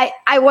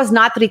 I was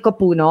not Rico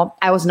Puno.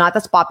 I was not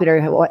as popular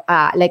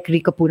like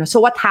Rico Puno. So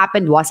what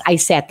happened was, I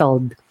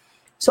settled.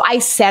 So I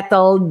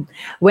settled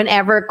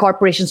whenever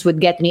corporations would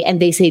get me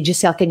and they say,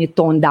 Giselle, can you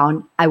tone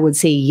down? I would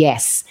say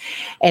yes.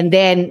 And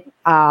then,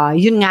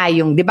 yun nga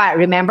yung, di ba,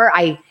 remember,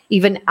 I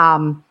even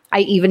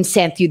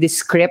sent you this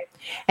script.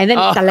 And then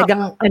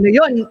talagang,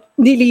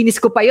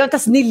 nilinis ko pa yun.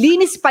 Tapos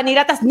nilinis pa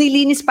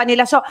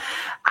nila. So,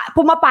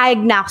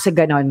 pumapayag na ako sa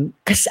ganon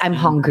because I'm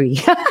hungry.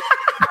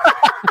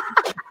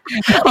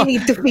 I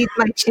need to feed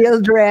my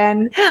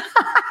children.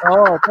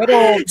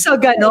 Pero so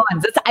ganon.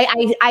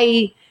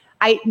 I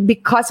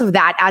because of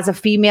that, as a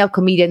female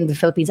comedian in the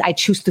Philippines, I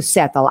choose to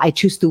settle. I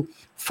choose to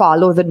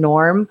follow the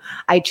norm.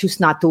 I choose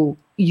not to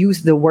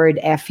use the word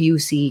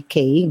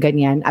F-U-C-K,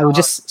 ganyan. I would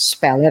just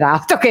spell it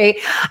out, okay?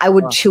 I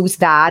would choose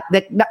that.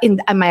 That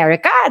in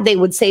America, they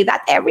would say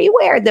that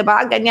everywhere,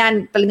 diba?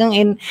 Ganyan,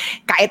 talagang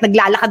kahit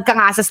naglalakad ka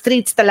nga sa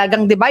streets,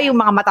 talagang, diba,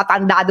 yung mga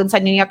matatanda doon sa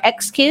New York,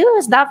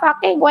 excuse the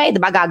fucking way,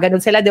 diba?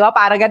 Gaganon sila, diba?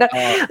 Para ganon.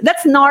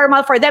 That's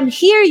normal for them.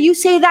 Here, you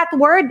say that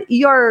word,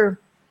 you're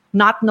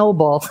not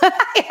noble.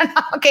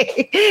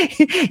 Okay.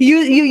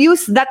 You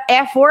use that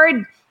F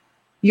word,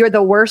 you're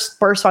the worst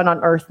person on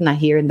earth na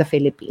here in the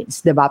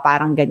Philippines. Diba?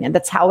 Parang ganyan.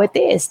 That's how it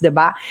is.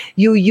 Diba?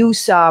 You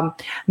use,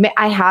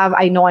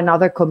 I know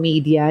another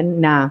comedian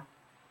na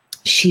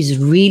she's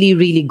really,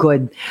 really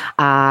good.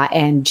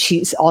 And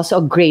she's also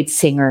a great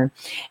singer.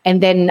 And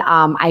then,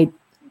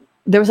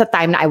 there was a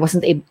time na I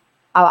wasn't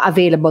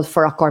available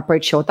for a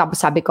corporate show.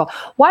 Tapos sabi ko,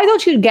 why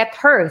don't you get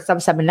her?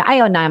 Sabi na,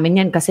 ayaw namin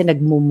yan kasi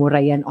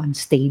nagmumura yan on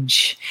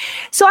stage.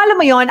 So alam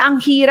mo yon,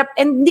 ang hirap.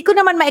 And hindi ko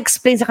naman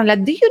ma-explain sa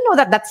kanila, do you know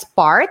that that's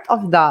part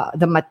of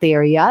the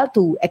material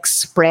to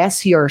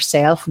express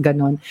yourself?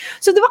 Ganon.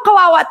 So di ba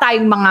kawawa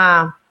tayong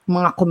mga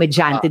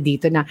komedyante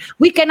dito na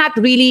we cannot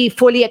really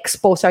fully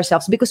expose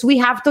ourselves because we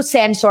have to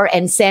censor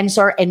and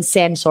censor and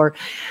censor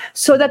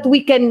so that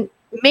we can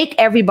make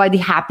everybody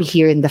happy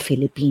here in the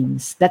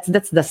Philippines. That's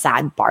the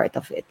sad part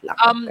of it lang.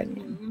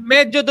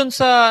 Medyo dun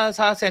sa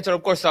censor, of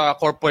course, sa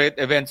corporate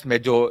events,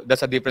 medyo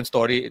that's a different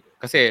story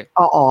kasi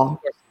of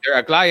course, they're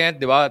a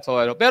client, di ba? So,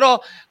 pero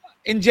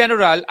in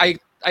general,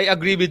 I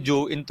agree with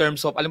you in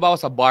terms of, alam ba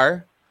sa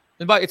bar,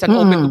 di ba? It's an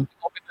open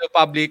to the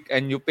public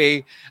and you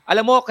pay.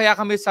 Alam mo, kaya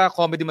kami sa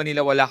Comedy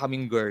Manila, wala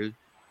kaming girl.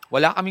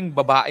 Wala kaming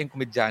babaeng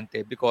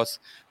komedyante because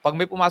pag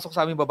may pumasok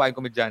sa aming babaeng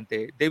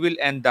komedyante, they will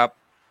end up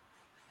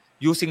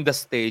using the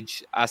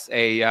stage as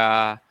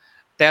a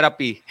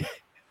therapy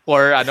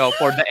for the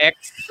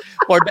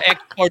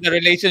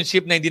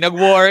relationship na hindi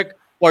nag-work,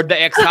 for the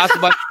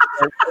ex-husband,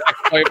 for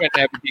ex-boyfriend,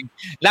 everything.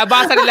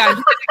 Labasan nila,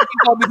 hindi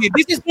naging comedy.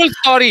 This is full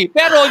story.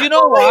 Pero you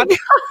know what?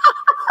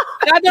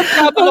 Another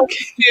problem of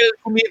female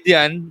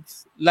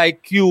comedians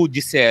like you,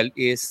 Giselle,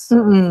 is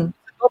the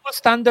double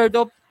standard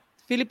of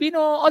Filipino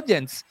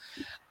audience.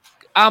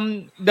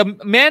 The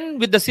men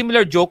with the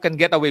similar joke can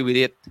get away with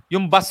it.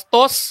 Yung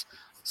bastos,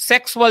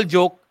 sexual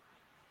joke,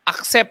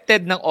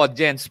 accepted ng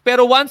audience.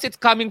 Pero once it's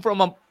coming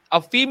from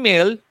a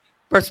female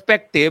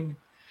perspective,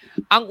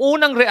 ang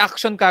unang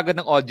reaction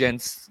kagad ng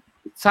audience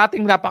sa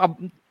ating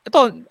ito,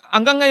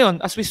 hanggang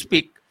ngayon, as we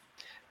speak,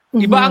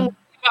 iba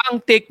ang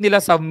take nila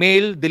sa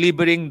male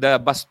delivering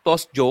the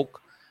bastos joke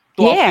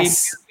to a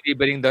female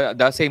delivering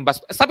the same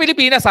bastos. Sa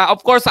Pilipinas,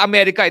 of course, sa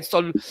America, it's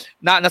all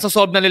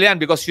nasa-solve na nila yan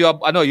because you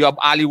have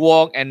Ali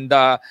Wong and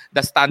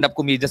the stand-up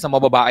comedians na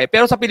mga babae.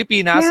 Pero sa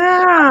Pilipinas,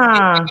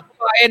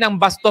 babae ng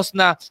bastos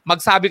na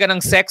magsabi ka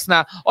ng sex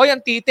na, oy, ang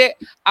tite,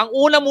 ang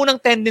una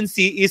munang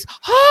tendency is,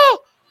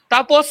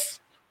 tapos,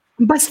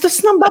 bastos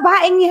ng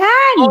babaeng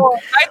yan.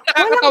 Kahit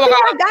nakakatawa ka.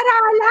 Walang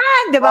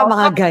pinag-aralan. Diba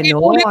mga ganon?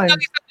 Ulit ng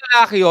isang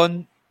lalaki yun,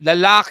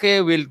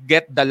 lalaki will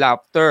get the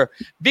laughter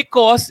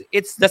because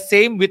it's the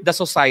same with the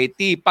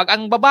society. Pag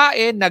ang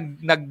babae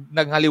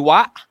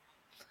naghaliwa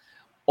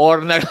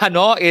or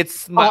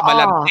it's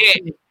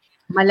malandi.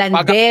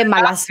 Malandi,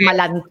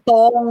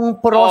 malantong,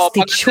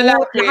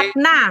 prostitute, lahat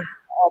na.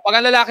 Pag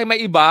ang lalaki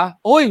may iba,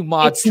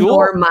 macho. It's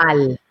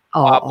normal.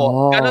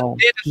 Ganon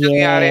din ang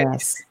nangyari.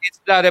 It's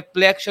the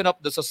reflection of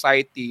the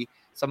society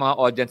sa mga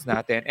audience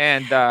natin.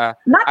 And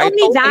not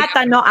only that,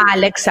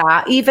 Alex,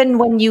 even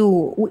when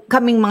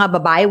kaming mga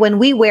babae, when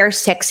we wear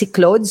sexy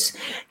clothes,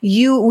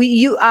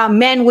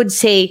 men would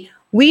say,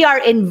 you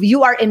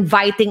are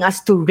inviting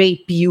us to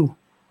rape you.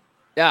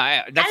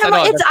 Yeah, that's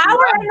it's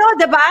our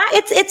diba?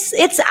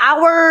 It's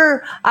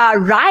our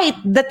right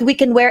that we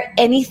can wear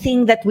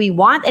anything that we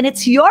want, and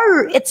it's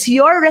your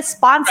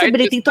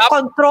responsibility to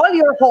control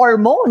your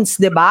hormones,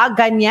 diba?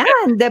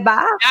 Ganyan, diba?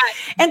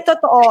 And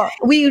totoo,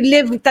 we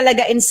live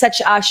talaga in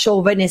such a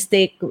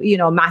chauvinistic,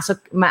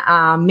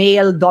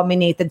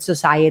 male-dominated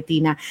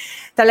society na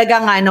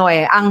talagang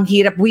ang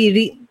hirap.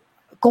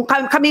 Kung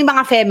kami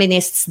mga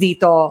feminists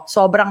dito,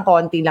 sobrang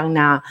konti lang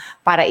na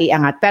para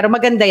iangat. Pero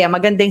maganda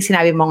yung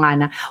sinabi mo nga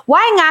na,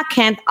 why nga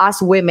can't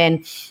us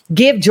women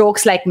give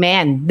jokes like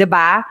men?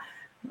 Diba?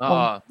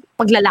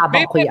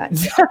 Paglalaban ko yan.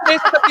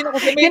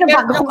 Yun ang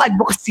bago kong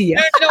advocacy.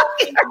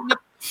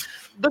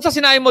 Doon sa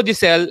sinabi mo,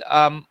 Giselle,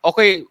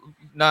 okay,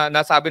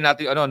 nasabi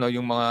natin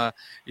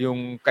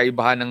yung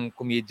kaibahan ng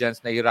comedians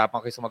na hirapan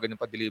kayo sa mga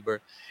ganyan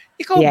pa-deliver.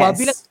 Ikaw ba,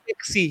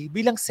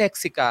 bilang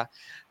sexy ka,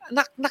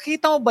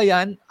 nakita mo ba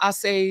yan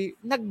as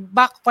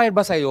nag-backfire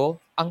ba sa'yo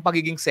ang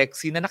pagiging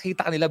sexy na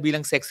nakita ka nila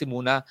bilang sexy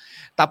muna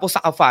tapos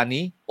saka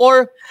funny?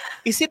 Or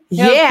is it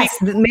healthy? Yes,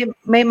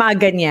 may mga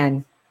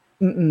ganyan.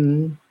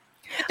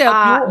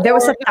 There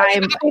was a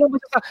time.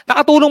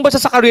 Nakatulong ba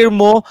siya sa career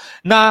mo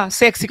na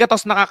sexy ka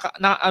tapos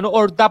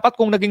or dapat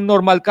kung naging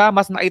normal ka,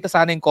 mas nakita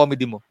sana yung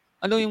comedy mo?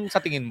 Ano yung sa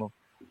tingin mo?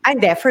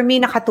 Hindi, for me,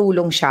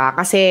 nakatulong siya.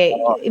 Kasi,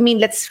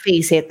 let's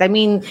face it.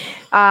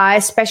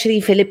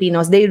 Especially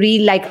Filipinos, they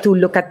really like to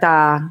look at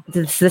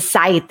the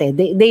sight.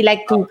 They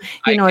like to,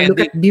 look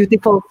at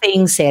beautiful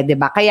things,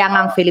 diba? Kaya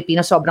nga ang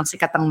Filipino, sobrang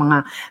sikat ang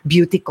mga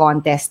beauty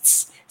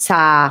contests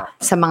sa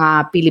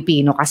mga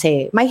Pilipino.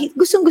 Kasi,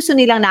 gustong-gusto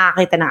nilang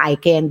nakakita ng eye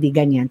candy,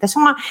 ganyan. Tapos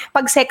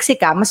pag sexy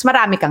ka, mas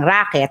marami kang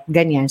racket,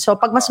 ganyan. So,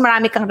 pag mas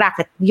marami kang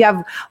racket, you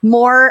have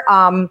more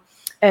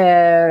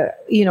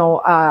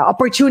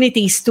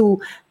opportunities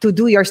to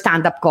do your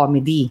stand-up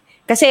comedy.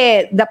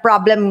 Kasi the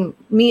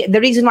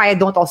reason why I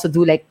don't also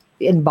do like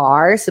in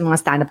bars, mga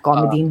stand-up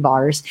comedy in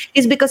bars,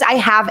 is because I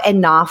have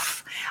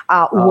enough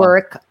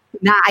work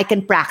na I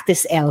can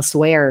practice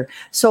elsewhere.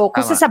 So,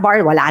 kasi sa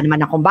bar, wala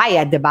naman akong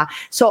bayad, diba?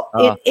 So,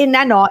 in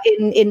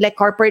like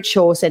corporate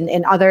shows and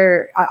in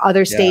other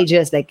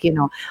stages, like,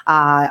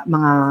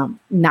 mga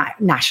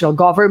national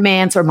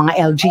governments or mga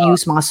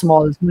LGUs, mga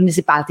small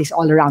municipalities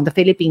all around the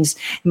Philippines,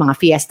 mga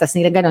fiestas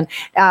nila, ganun,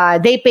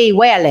 they pay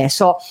well,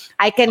 So,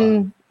 I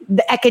can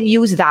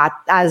use that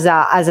as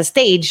a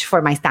stage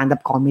for my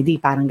stand-up comedy,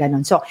 parang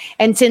ganun. So,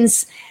 and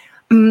since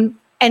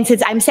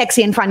I'm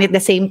sexy and funny at the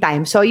same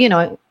time, so,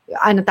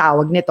 ano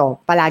tawag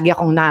nito, palagi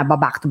akong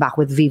back to back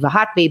with Viva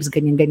Hot Babes,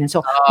 ganyan. So,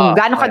 kung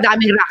gaano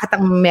kadaming racket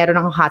ang meron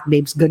ng Hot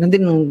Babes, ganun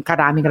din ang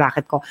karaming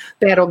racket ko.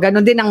 Pero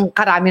ganun din ang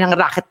karami ng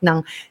racket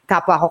ng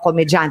kapwa ko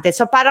komedyante.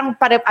 So, parang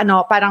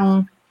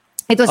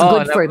it was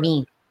good for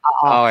me.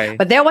 Okay.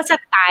 But there was a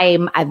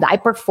time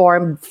I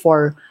performed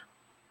for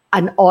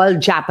an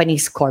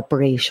all-Japanese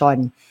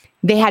corporation.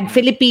 They had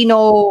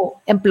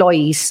Filipino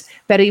employees,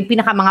 pero yung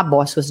pinaka mga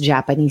boss was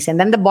Japanese. And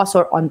then the boss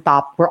were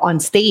on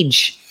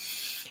stage.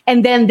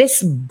 And then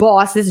this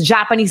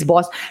Japanese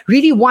boss,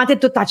 really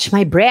wanted to touch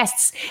my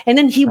breasts. And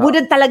then he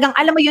wouldn't talagang,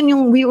 alam mo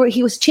yun,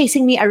 he was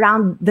chasing me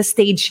around the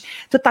stage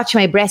to touch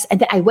my breasts. And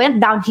then I went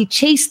down, he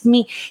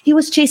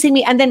was chasing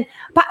me. And then,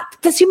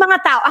 tas yung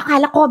mga tao,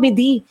 akala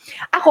comedy.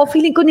 Ako,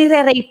 feeling ko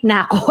nire-rape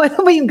na ako.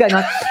 Alam mo yung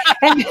ganon?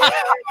 And,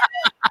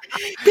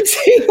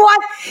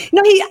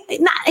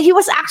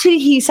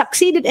 he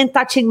succeeded in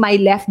touching my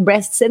left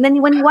breasts. And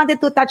then when he wanted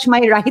to touch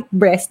my right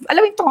breast,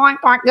 alam mo yung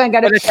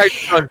ganon.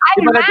 I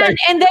ran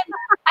and then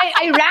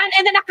I ran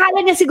and then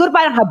akala niya siguro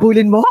parang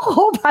habulin mo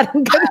ako.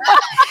 Parang gano'n.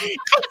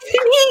 And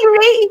then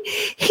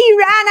he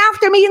ran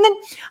after me. And then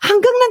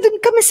hanggang nandun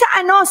kami sa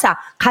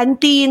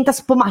canteen.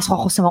 Tapos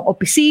pumasok ako sa mga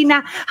opisina.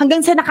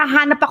 Hanggang sa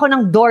nakahanap ako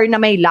ng door na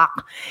may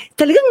lock.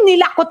 Talagang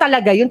nilock ko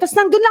talaga yun. Tapos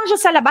nandun lang siya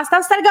sa labas.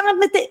 Tapos talagang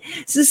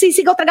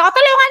sisigaw talaga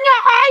ako, tulungan niyo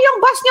ako, yung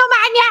boss niyo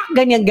manyak.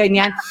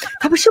 Ganyan.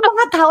 Tapos yung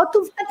mga tao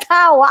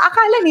tumatawa.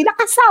 Akala nila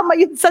kasama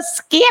yun sa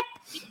skip.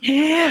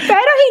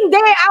 Pero hindi.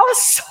 I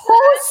was so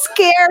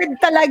scared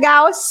talaga.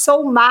 I was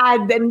so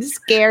mad and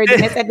scared.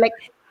 And I said like,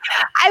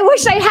 I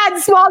wish I had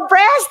small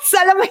breasts.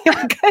 Alam mo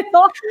yung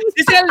gano'n.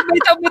 Giselle, may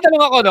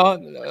tanong ako, no?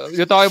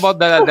 You're talking about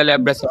the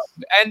Lebres.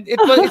 And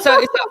it's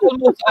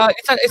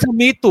a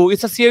Me Too.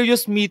 It's a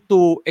serious Me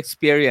Too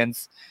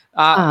experience.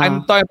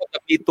 I'm talking about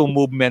the Me Too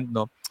movement,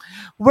 no?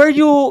 Were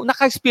you,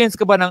 naka-experience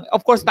ka ba ng,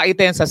 of course,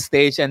 nakita yan sa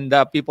stage and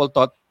people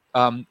thought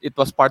it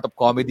was part of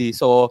comedy.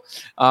 So,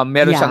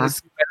 meron siyang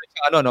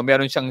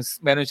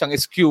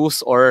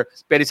excuse or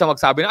pwede siyang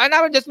magsabi na,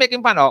 I'm just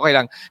making fun. Okay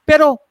lang.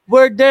 Pero,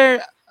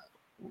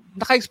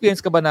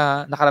 naka-experience ka ba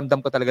na nakaramdam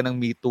ka talaga ng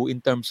Me Too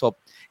in terms of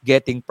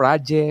getting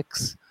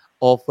projects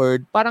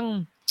offered?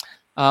 Parang,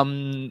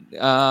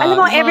 alam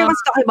mo,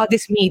 everyone's talking about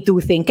this Me Too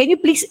thing. Can you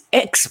please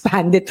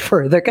expand it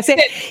further? Kasi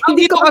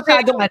hindi ko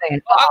masyadong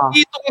Ang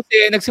Me Too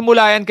kasi,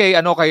 nagsimula yan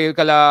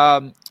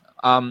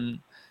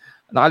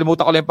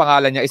nakalimutan ko lang yung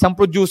pangalan niya. Isang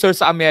producer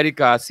sa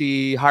Amerika,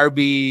 si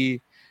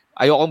Harvey,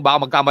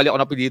 baka magkamali ako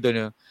ng apelyido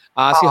niya.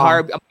 Si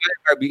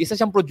Harvey, isa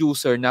siyang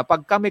producer na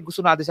pagka may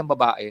gusto natin siyang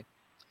babae,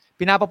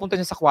 pinapapunta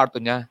niya sa kwarto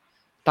niya.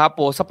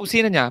 Tapos, sa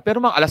kusina niya,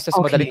 pero mga alas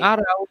 3 madaling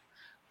araw.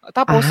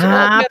 Tapos,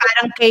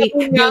 parang kay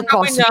Bill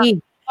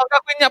Cosby.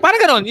 Parang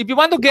ganun. If you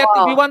want to go,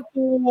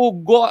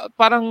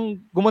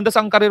 parang gumanda sa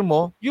karir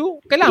mo,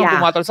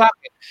 kailangan pumatol sa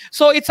akin.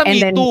 So, it's a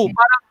Me Too.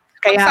 Parang,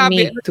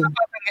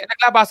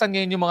 naglabasan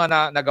ngayon yung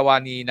mga nagawa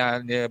ni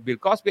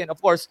Bill Cosby, and of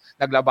course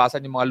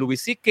naglabasan yung mga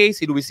Louis C.K.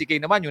 Si Louis C.K.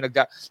 naman yung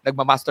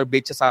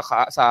nagma-masturbate siya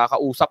sa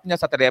kausap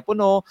niya sa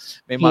telepono.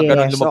 May mga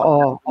ganun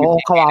lumabas.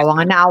 Kawawa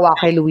nga, naawa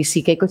kay Louis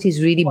C.K. because he's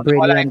really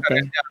brilliant.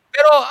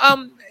 Pero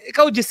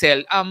ikaw,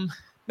 Giselle,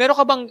 meron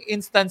ka bang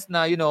instance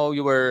na you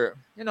were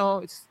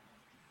it's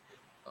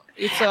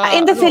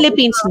in the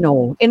Philippines,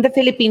 no. In the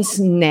Philippines,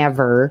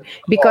 never,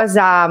 because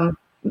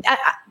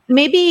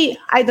maybe,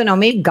 I don't know,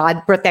 maybe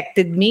God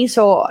protected me.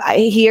 So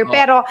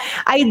pero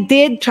I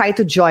did try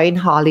to join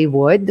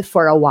Hollywood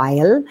for a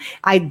while.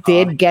 I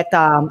did get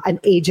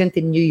an agent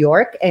in New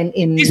York and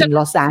in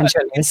Los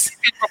Angeles.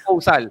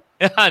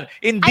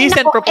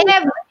 Indecent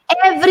proposal.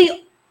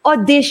 Every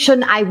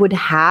audition I would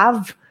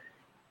have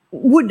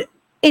would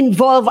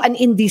involve an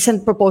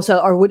indecent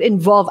proposal or would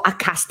involve a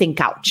casting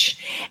couch.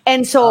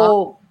 And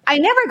so I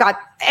never got,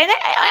 and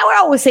I would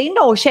always say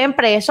no,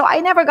 syempre. So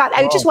I never got,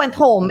 I just went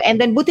home. And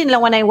then buti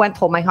lang when I went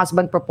home, my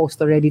husband proposed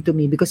already to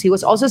me because he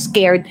was also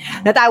scared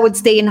that I would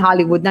stay in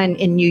Hollywood na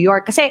in New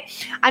York. Kasi,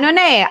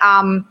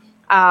 I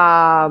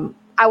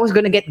was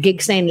gonna get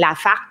gigs na in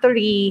Laugh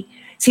Factory.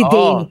 Si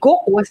Dane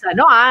Cook was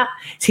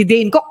si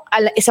Dane Cook,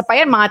 isa pa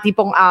yan, mga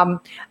tipong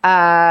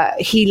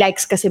he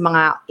likes kasi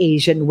mga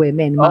Asian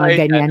women, mga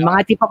ganyan.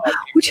 Mga tipong,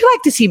 would you like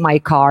to see my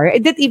car? I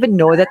didn't even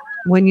know that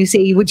when you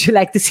say, would you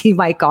like to see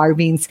my car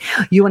means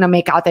you wanna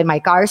make out in my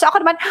car. So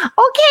ako naman,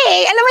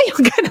 okay, alam mo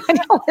yung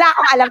gano'n, wala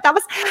akong alam.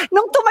 Tapos,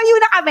 nung tumayo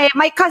na kami,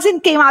 my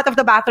cousin came out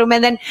of the bathroom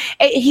and then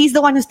he's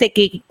the one who's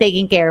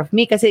taking care of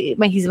me kasi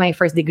he's my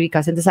first degree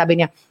cousin. Tapos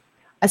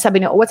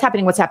sabi niya,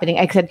 what's happening?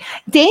 I said,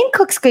 Dane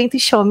Cook's going to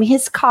show me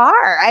his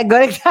car. I go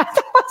like that.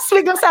 Tapos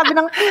biglang sabi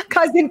ng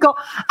cousin ko,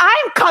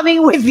 I'm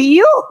coming with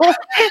you.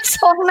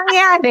 So, ang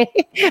nangyari,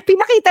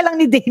 pinakita lang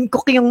ni Dane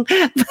Cook yung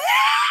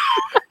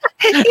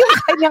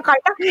kanyang car.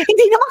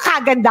 Hindi naman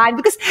kagandahan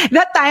because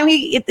that time,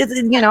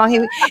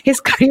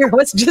 his career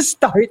was just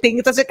starting.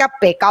 It was like a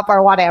pickup or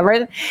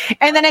whatever.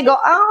 And then I go,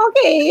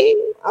 okay.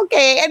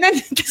 And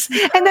then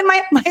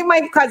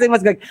my cousin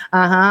was going,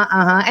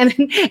 And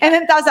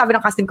then tapos sabi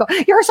ng cousin ko,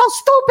 you're so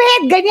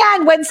stupid,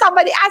 ganyan. When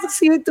somebody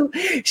asks you to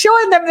show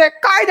them their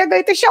car, they're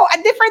going to show a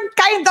different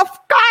kind of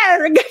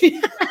car. Ganyan.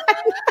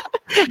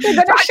 They're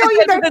going to show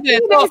you their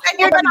penis and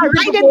you're going to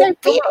ride in their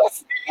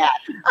penis.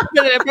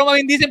 From an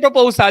indecent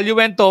proposal, you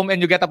went home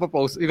and you got a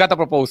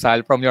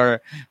proposal from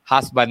your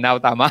husband now,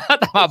 tama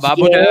ba?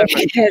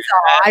 Yes,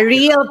 a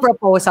real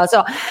proposal.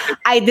 So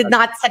I did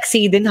not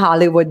succeed in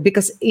Hollywood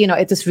because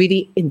it was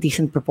really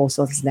indecent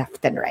proposals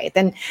left and right.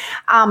 And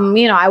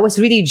I was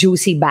really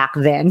juicy back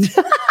then.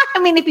 I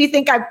mean, if you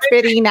think I'm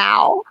pretty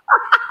now,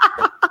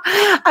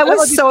 I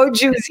was so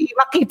juicy.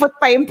 Makipot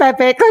pa yung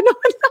pepe ko noon.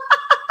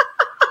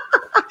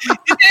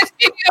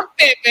 Speaking of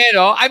Pepe,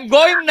 I'm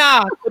going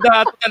now to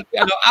the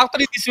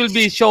actually this will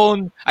be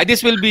shown.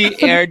 This will be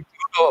aired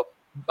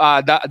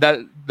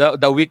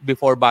the week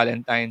before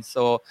Valentine's.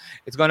 So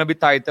it's gonna be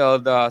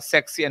titled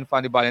 "Sexy and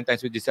Funny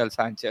Valentine's" with Giselle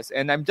Sanchez.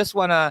 And I'm just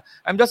gonna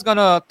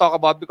talk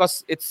about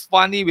because it's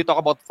funny. We talk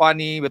about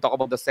funny. We talk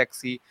about the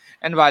sexy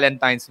and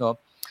Valentine's. No,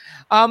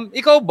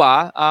 Ikaw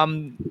ba,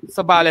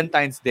 sa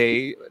Valentine's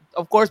Day,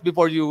 of course,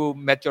 before you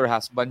met your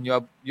husband,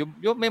 you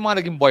may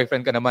mga naging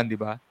boyfriend ka naman, di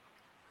ba?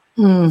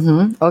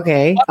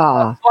 Okay.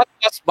 What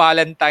was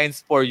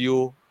Valentine's for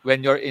you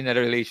when you're in a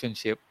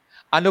relationship?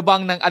 Ano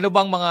bang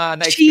mga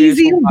na-experience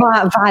Cheesy mo?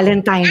 yung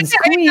Valentine's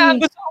ko eh.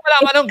 Gusto ko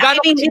malaman anong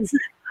gano'ng cheesy.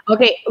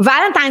 Okay,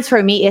 Valentine's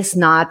for me is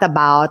not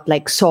about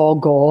like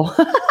sogo.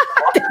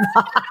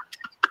 Diba?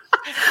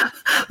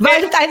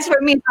 Valentine's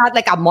for me is not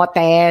like a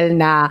motel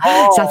na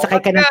sasakay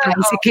ka ng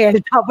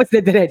tricycle tapos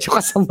diretso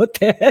ka sa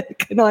motel.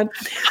 Ganon.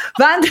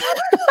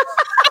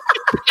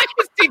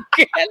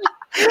 Tricycle?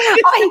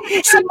 Ay,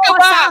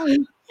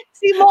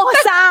 si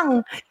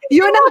Mosang.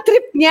 Yun ang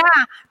trip niya.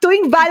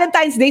 Tuwing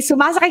Valentine's Day,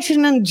 sumasakay siya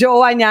ng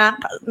jowa niya.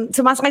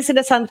 Sumasakay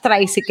sila sa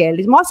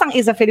tricycle. Mosang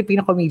is a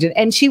Filipino comedian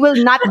and she will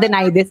not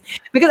deny this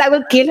because I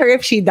will kill her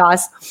if she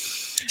does.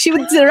 She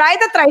would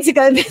ride a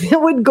tricycle and then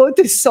would go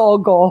to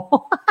Sogo.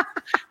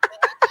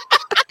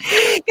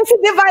 Kasi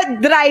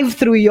diba,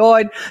 drive-thru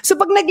yon. So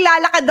pag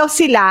naglalakad daw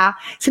sila,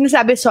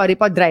 sinasabi, sorry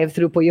po,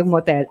 drive-thru po yung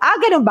motel.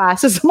 Ganun ba?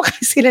 So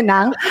sumakay sila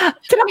ng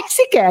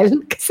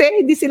tricycle kasi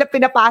hindi sila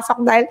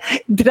pinapasok dahil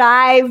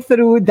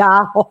drive-thru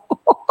daw.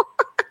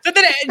 So,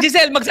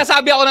 Giselle,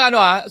 magsasabi ako ng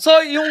So,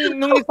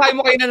 nung sabi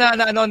mo kayo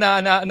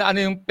na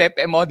yung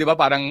pepe mo, di ba?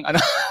 Parang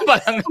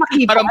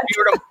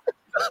pure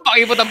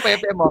pakipot ang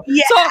pepe mo.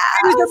 Yes. So,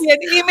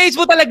 image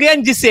mo talaga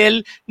yan,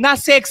 Giselle, na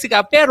sexy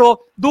ka.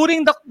 Pero,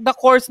 during the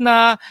course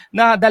na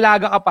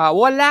dalaga ka pa,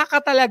 wala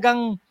ka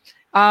talagang,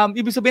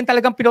 ibig sabihin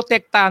talagang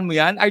pinotektahan mo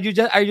yan? Are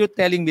you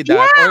telling me that?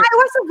 Yeah, I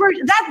was a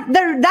virgin.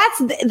 That's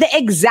the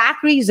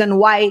exact reason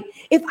why,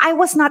 if I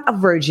was not a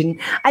virgin,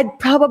 I'd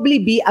probably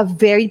be a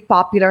very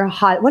popular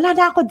wala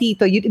na ako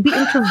dito. You'd be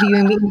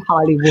interviewing me in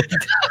Hollywood.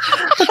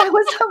 But I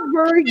was a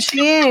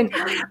virgin.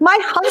 My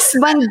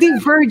husband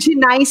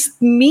de-virginized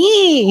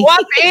me.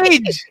 What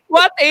age?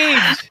 What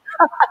age?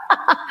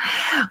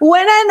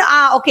 When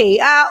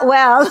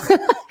well,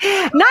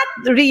 not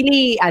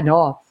really,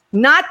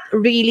 not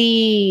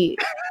really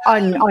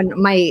on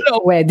my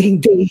wedding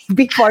day,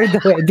 before the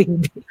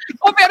wedding day.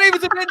 Pero ibig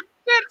sabihin,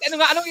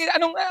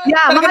 anong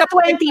mga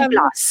 20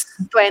 plus.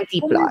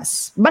 20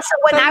 plus. Basta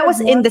when I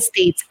was in the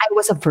States, I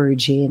was a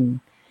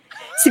virgin.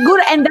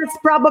 Siguro, and that's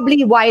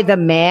probably why the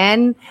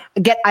men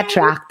get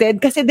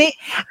attracted. Kasi I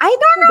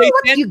don't know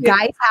what you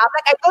guys have.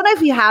 Like, I don't know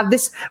if you have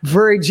this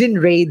virgin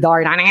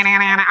radar.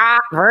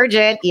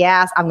 Virgin,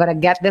 yes, I'm gonna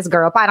get this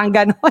girl. Parang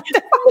ganon.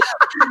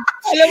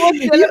 Alam mo,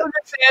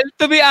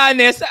 to be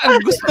honest,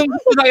 ang gusto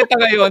na kita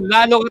ngayon,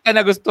 lalo kita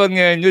na gusto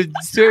ngayon,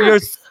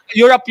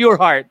 you're a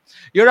pure heart.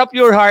 You're a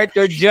pure heart.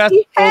 You're just...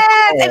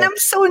 Yes, and I'm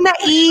so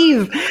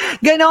naive.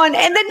 Ganon.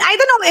 And then, I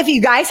don't know if you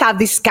guys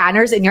have these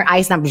scanners in your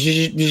eyes na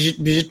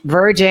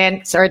virgin,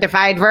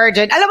 certified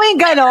virgin. Alam mo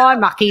yung ganon,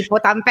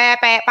 makipot ang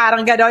pepe,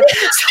 parang ganon.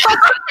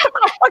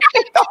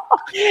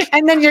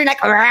 And then you're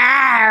like,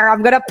 I'm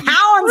gonna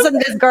pounce on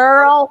this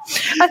girl.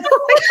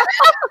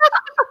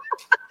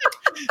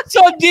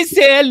 So,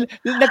 Giselle,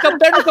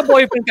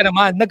 nagka-boyfriend ka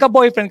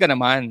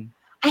naman.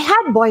 I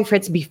had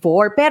boyfriends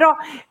before, pero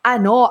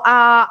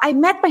I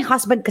met my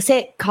husband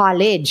kasi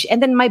college. And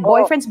then my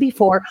boyfriends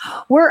before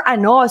were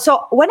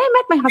So, when I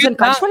met my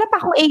husband college, wala pa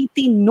akong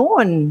 18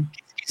 noon.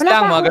 Wala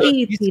pa akong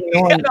 18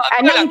 noon.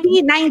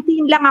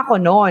 19 lang ako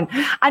noon.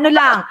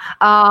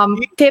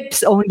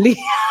 Tips only.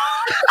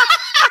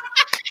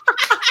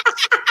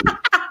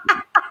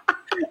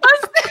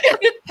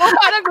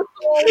 Parang gusto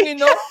mo,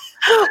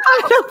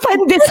 Parang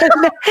pandesal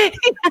na.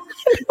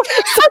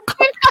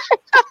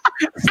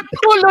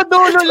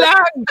 Dulo-dulo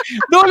lang.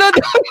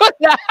 Dulo-dulo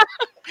lang.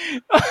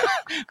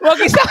 Huwag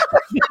isa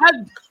yan.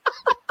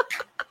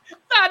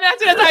 Sana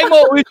sinasabi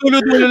mo,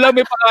 dulo-dulo lang.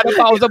 May pangarap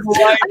pa ako sa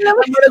buhay. Alam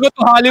mo na to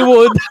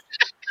Hollywood.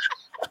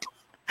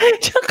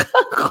 Tsaka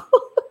ako.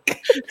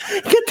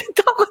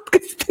 Takot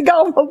kasi taga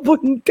ako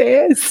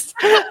mabuntis.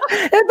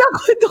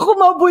 Takot ako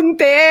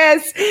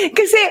mabuntis.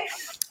 Kasi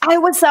I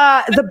was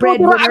the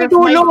breadwinner of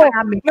my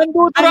family.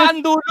 Nandudura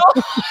ang dulo.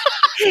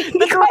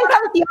 Hindi ko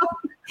alam yun.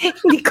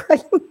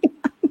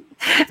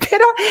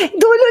 Pero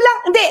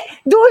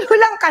dulo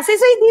lang kasi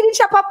so hindi rin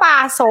siya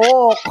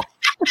papasok.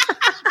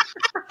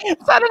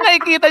 Sana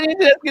nakikita niyo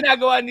yung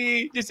ginagawa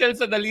ni Giselle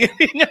sa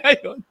daliri niya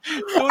ngayon.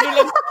 Dulo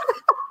lang.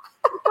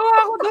 Tawa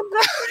ako doon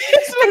na.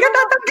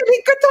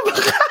 Nagtatanggalin ko ito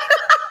baka.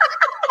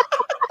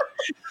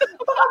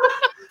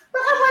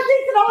 Baka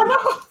madisroon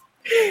ako.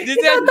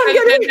 Giselle,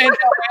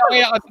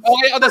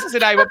 okay ako na sa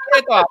sinabi mo.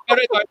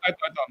 Pero ito.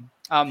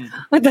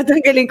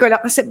 Matatanggalin ko lang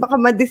kasi baka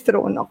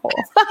ma-dethrone ako.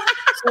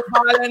 So,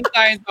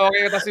 Valentine's,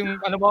 okay. Tapos yung,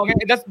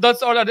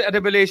 that's all a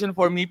revelation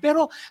for me.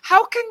 Pero,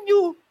 how can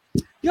you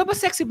have a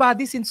sexy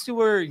body since you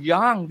were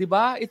young, di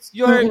ba?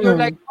 You're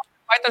like,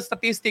 vital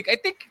statistic. I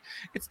think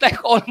it's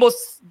like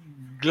almost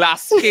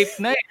glass shape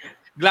na eh.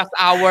 Glass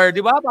hour,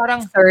 di ba?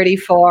 Parang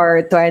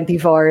 34,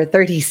 24,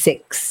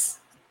 36.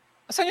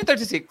 Saan yung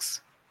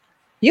 36?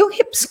 Yung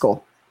hips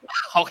ko.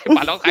 Okay,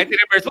 pala kahit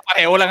i-reverse mo,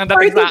 pareho lang ang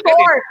dating sa akin.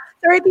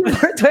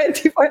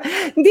 34,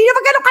 24. Hindi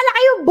naman ganun kalaki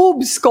yung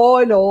boobs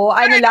ko, no?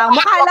 Ano lang,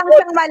 mukha lang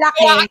siyang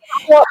malaki.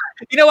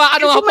 Ginawa ka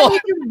naman po. Kasi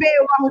maliit yung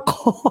bewang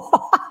ko.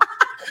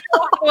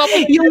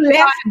 Yung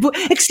left boob.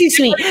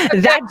 Excuse me,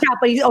 that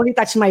Japanese only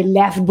touched my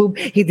left boob.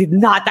 He did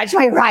not touch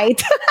my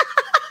right.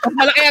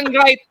 Malaki ang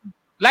right.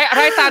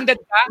 Right-handed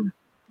ka?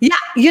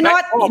 Yeah, you know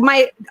what?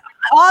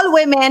 All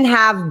women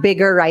have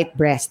bigger right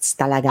breasts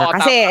talaga.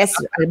 Kasi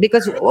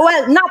because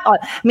not all.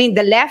 I mean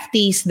the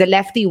lefty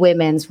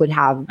women's would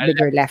have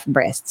bigger left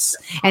breasts,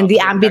 and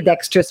the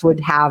ambidextrous would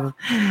have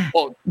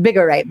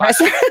bigger right breasts.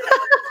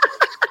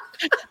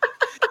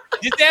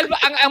 Giselle,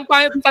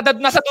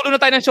 nasa dulo na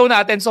tayo ng show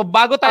natin. So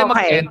bago tayo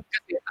mag-end,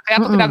 kasi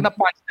kaya ito pinag na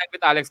punchline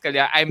with Alex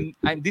Calya.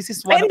 This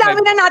is one of my... Ang dami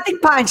na nating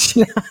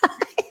punchline.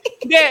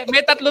 Hindi,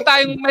 may tatlo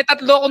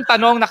akong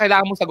tanong na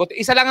kailangan mo sagutin.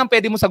 Isa lang ang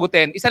pwede mo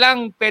sagutin. Isa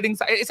lang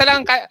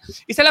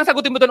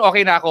sagutin mo doon,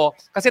 okay na ako.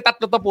 Kasi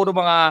tatlo to puro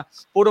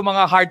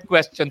mga hard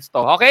questions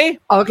to. Okay?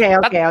 Okay.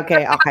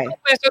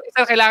 Question,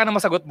 isa kailangan na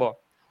masagot mo.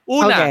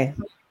 Una,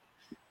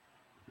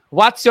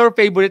 what's your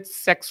favorite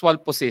sexual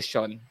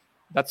position?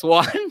 That's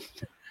one.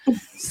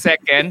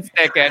 Second.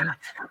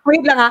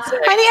 Wait lang ha.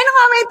 Honey, ano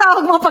nga may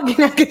tawag mo pag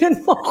ginaganon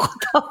mo ako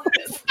tapos?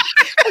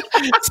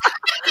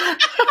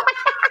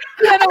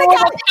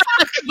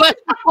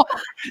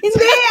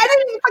 Hindi, ano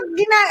yung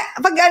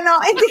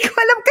hindi ko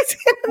alam kasi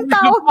anong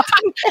tawag.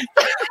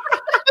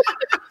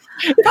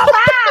 Papa,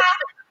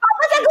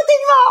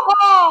 sagutin mo ako.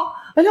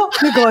 Ano,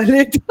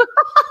 nagalit.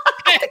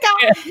 Teka,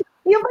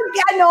 yung hindi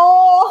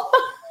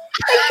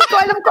ko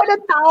alam kung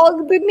anong tawag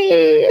dun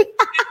eh.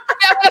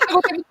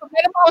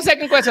 Meron pa ako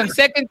second question.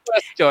 Second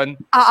question,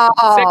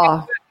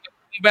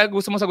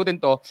 gusto mo sagutin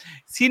to,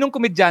 sinong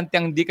komedyante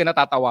ang hindi ka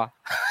natatawa?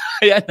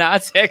 Ayan na,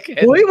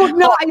 second. Uy, wag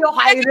na kayo.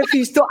 I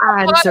refuse to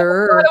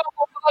answer.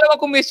 Pangalawang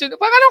question.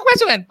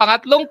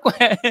 Pangatlong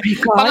question.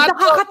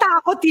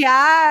 Nakakatakot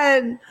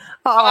yan.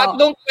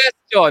 Pangatlong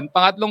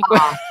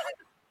question.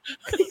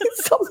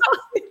 So,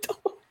 ito.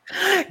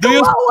 Do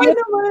you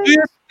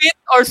spit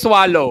or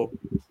swallow?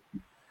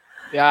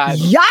 Yeah.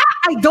 Yeah,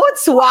 I don't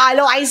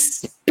swallow. I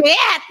spit.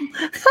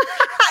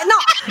 No,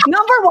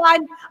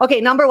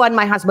 number one,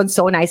 my husband's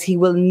so nice. He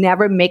will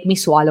never make me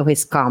swallow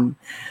his cum.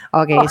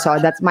 Okay, so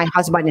that's my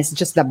husband is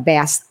just the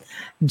best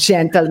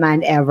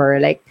gentleman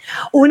ever. Like,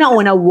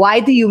 una, why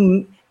do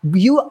you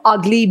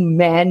ugly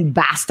men,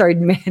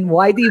 bastard men,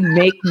 why do you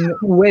make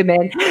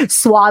women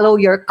swallow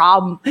your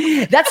cum?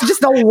 That's just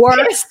the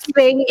worst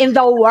thing in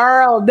the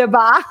world,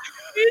 diba?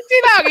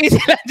 Sinagi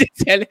sila,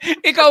 Giselle.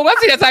 Ikaw nga,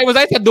 sinasabi mo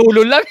sa'yo, sa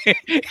dulo lang eh.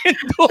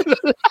 Dulo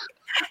lang.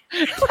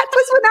 That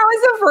was when I was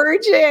a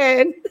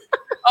virgin.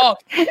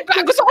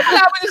 Gusto ko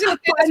malaman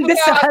yung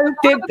Pandesal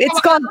dip.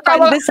 It's called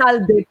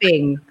pandesal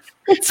dipping.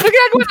 So,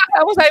 ginagawa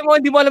mo sa'yo mo,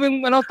 hindi mo alam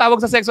yung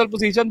tawag sa sexual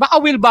position. Baka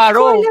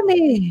wheelbarrow. Hindi ko alam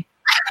eh.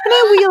 Ano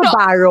yung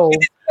wheelbarrow?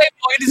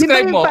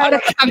 I-describe mo.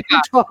 Nasaan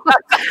ka?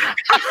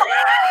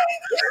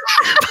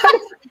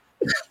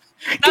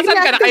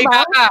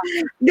 Nakahiga ka?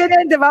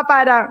 Ganun, diba?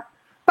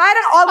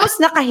 Parang almost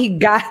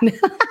nakahiga na.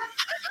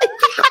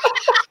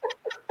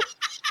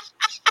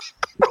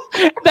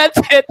 That's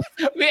it.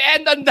 We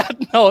end on that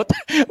note.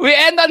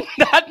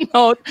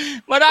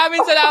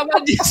 Maraming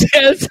salamat,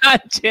 Giselle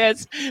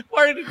Sanchez.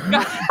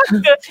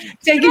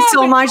 Thank you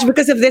so much.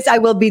 Because of this, I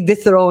will be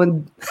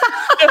dethroned.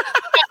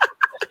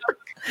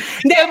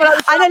 Hindi,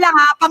 ano lang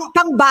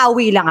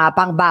pangbawi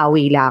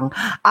lang.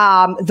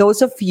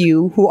 Those of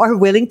you who are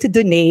willing to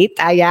donate,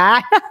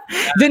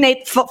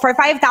 donate for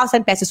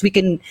 5,000 pesos, we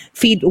can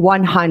feed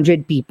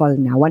 100 people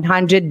now,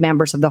 100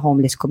 members of the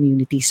homeless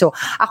community. So,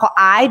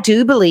 I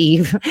do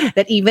believe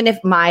that even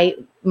if my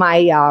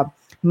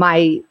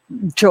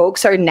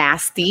jokes are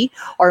nasty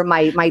or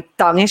my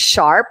tongue is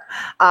sharp,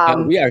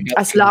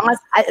 as long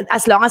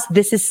as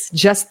this is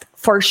just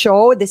for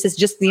show, this is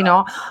just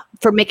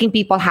for making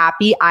people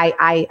happy,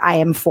 I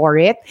am for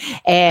it.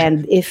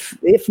 And if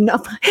no,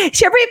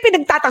 syempre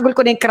pinagtatagol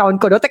ko na yung crown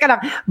ko, no? Teka lang.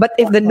 But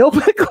if the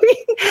Noble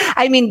Queen,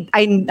 I mean,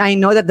 I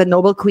know that the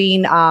Noble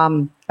Queen a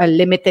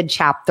limited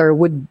chapter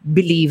would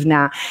believe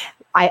na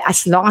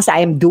as long as I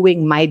am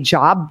doing my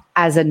job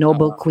as a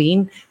Noble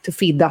Queen to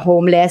feed the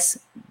homeless,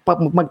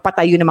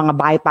 magpatayo ng mga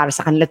bahay para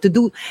sa kanila, to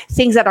do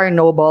things that are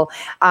noble,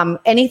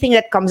 anything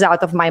that comes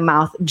out of my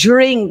mouth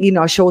during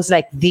shows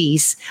like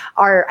these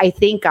are, I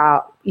think,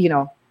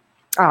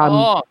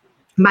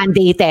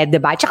 mandated,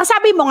 diba? Tsaka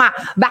sabi mo nga,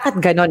 bakit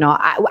gano'n, no?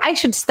 I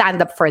should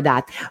stand up for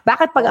that.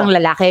 Bakit pag ang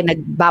lalaki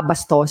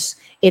nagbabastos,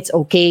 it's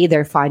okay,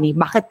 they're funny.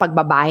 Bakit pag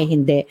babae,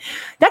 hindi?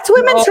 That's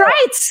women's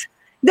rights.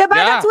 Diba?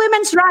 Yeah. That's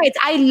women's rights.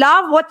 I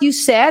love what you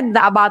said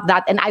about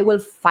that, and I will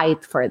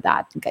fight for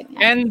that.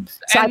 Ganyan.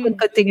 So I will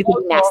continue to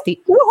be nasty.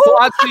 To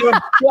add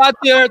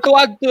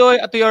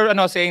to your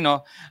saying,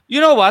 no, you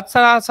know what?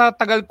 Sa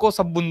tagal ko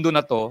sa mundo na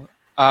to,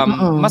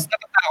 mas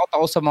natatakot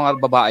ako sa mga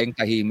babaeng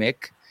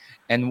tahimik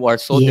and who are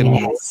so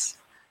demure.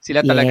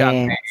 Sila talaga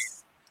ang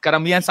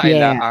karamihan sa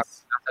kanila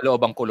sa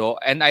loob ang kulo.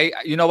 And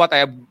you know what?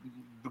 I have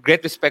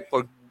great respect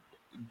for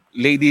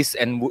ladies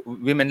and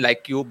women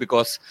like you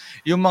because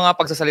yung mga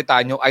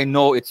pagsasalita nyo, I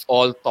know it's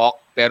all talk,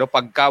 pero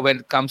pagka when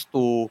it comes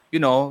to,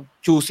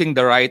 choosing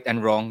the right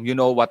and wrong, you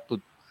know what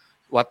to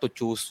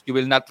choose. You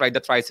will not ride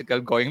the tricycle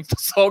going to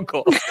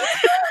Sogo.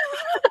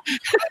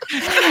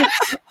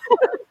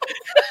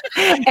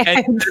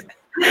 And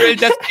you will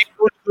just take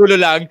dulo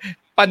lang,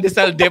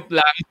 pandesal dip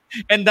lang,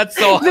 and that's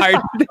so hard.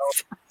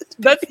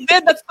 That's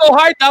so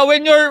hard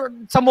when you're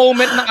sa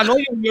moment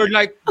ng you're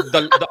like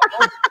the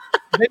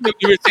then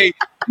you will say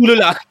dulo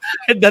lang.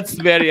 That's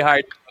very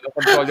hard to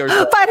control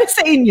yourself. Para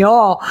sa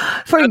inyo,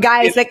 for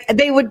guys, like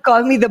they would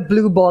call me the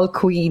blue ball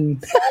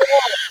queen.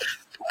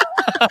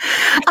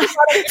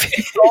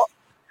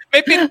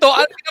 May pinto.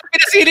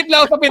 Pinasilip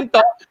lang ako sa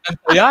pinto.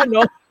 Yan,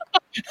 no?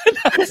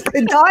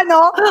 Pinto,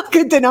 no?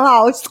 Ganda ng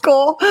house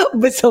ko.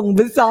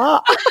 Basang-basa.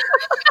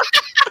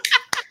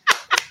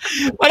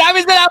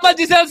 Maraming salamat,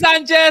 Giselle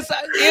Sanchez.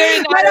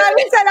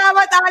 Maraming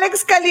salamat,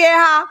 Alex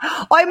Calleja.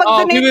 Oy,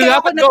 mag-donate kayo.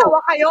 Kung natawa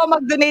kayo,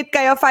 mag-donate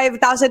kayo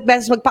 5,000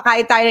 pesos.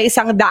 Magpakain tayo ng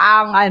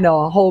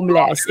 100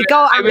 homeless.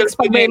 Ikaw, Alex,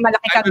 pag may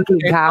malaki kang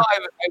gig, ha?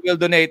 I will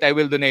donate.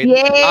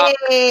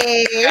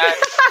 Yay!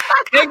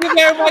 Thank you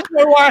very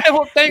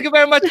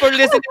much for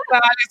listening to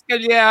Alex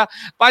Calleja.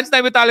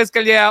 Punchline with Alex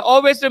Calleja.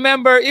 Always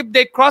remember, if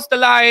they cross the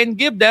line,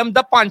 give them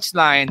the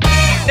punchline.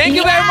 Thank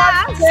you very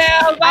much,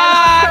 Giselle. Bye.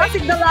 I'm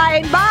crossing the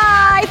line.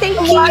 Bye. Thank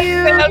you.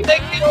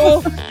 Thank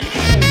you.